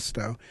for the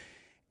gusto.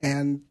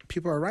 And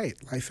people are right.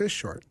 Life is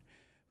short.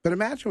 But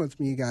imagine with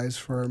me, guys,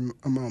 for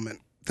a moment,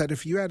 that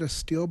if you had a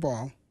steel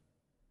ball,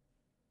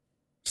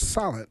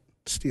 solid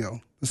steel,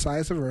 the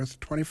size of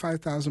Earth,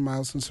 25,000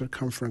 miles in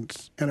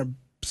circumference, and a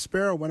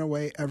sparrow went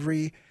away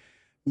every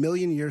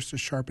million years to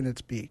sharpen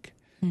its beak.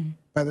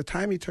 By the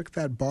time he took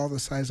that ball the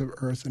size of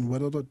Earth and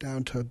whittled it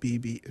down to a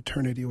BB,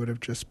 eternity would have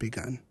just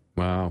begun.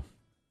 Wow.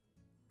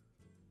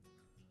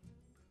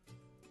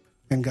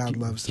 And God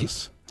loves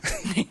us.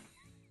 Do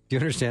you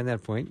understand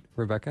that point,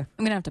 Rebecca?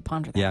 I'm going to have to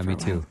ponder that. Yeah, for me a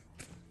while. too.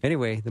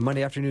 Anyway, the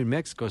Monday afternoon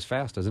mix goes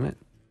fast, doesn't it?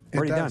 It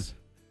Already does. done.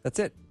 That's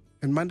it.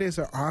 And Mondays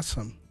are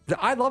awesome.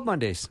 I love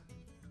Mondays.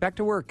 Back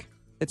to work.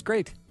 It's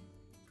great.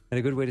 And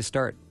a good way to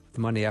start the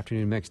Monday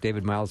afternoon mix.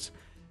 David Miles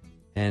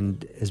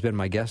and has been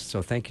my guest.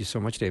 So thank you so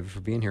much, David, for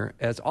being here.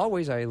 As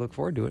always, I look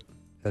forward to it,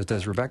 as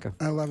does Rebecca.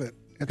 I love it.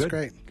 It's Good.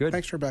 great. Good.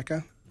 Thanks,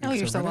 Rebecca. Oh, Thanks,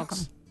 you're so everyone welcome.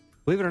 else.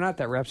 Believe it or not,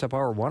 that wraps up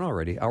hour one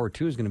already. Hour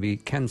two is going to be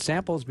Ken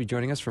Samples be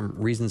joining us from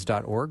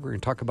reasons.org. We're going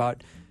to talk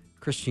about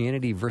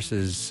Christianity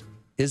versus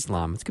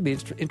Islam. It's going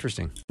to be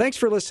interesting. Thanks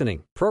for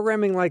listening.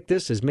 Programming like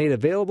this is made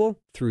available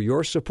through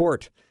your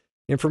support.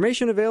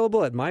 Information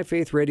available at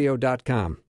myfaithradio.com.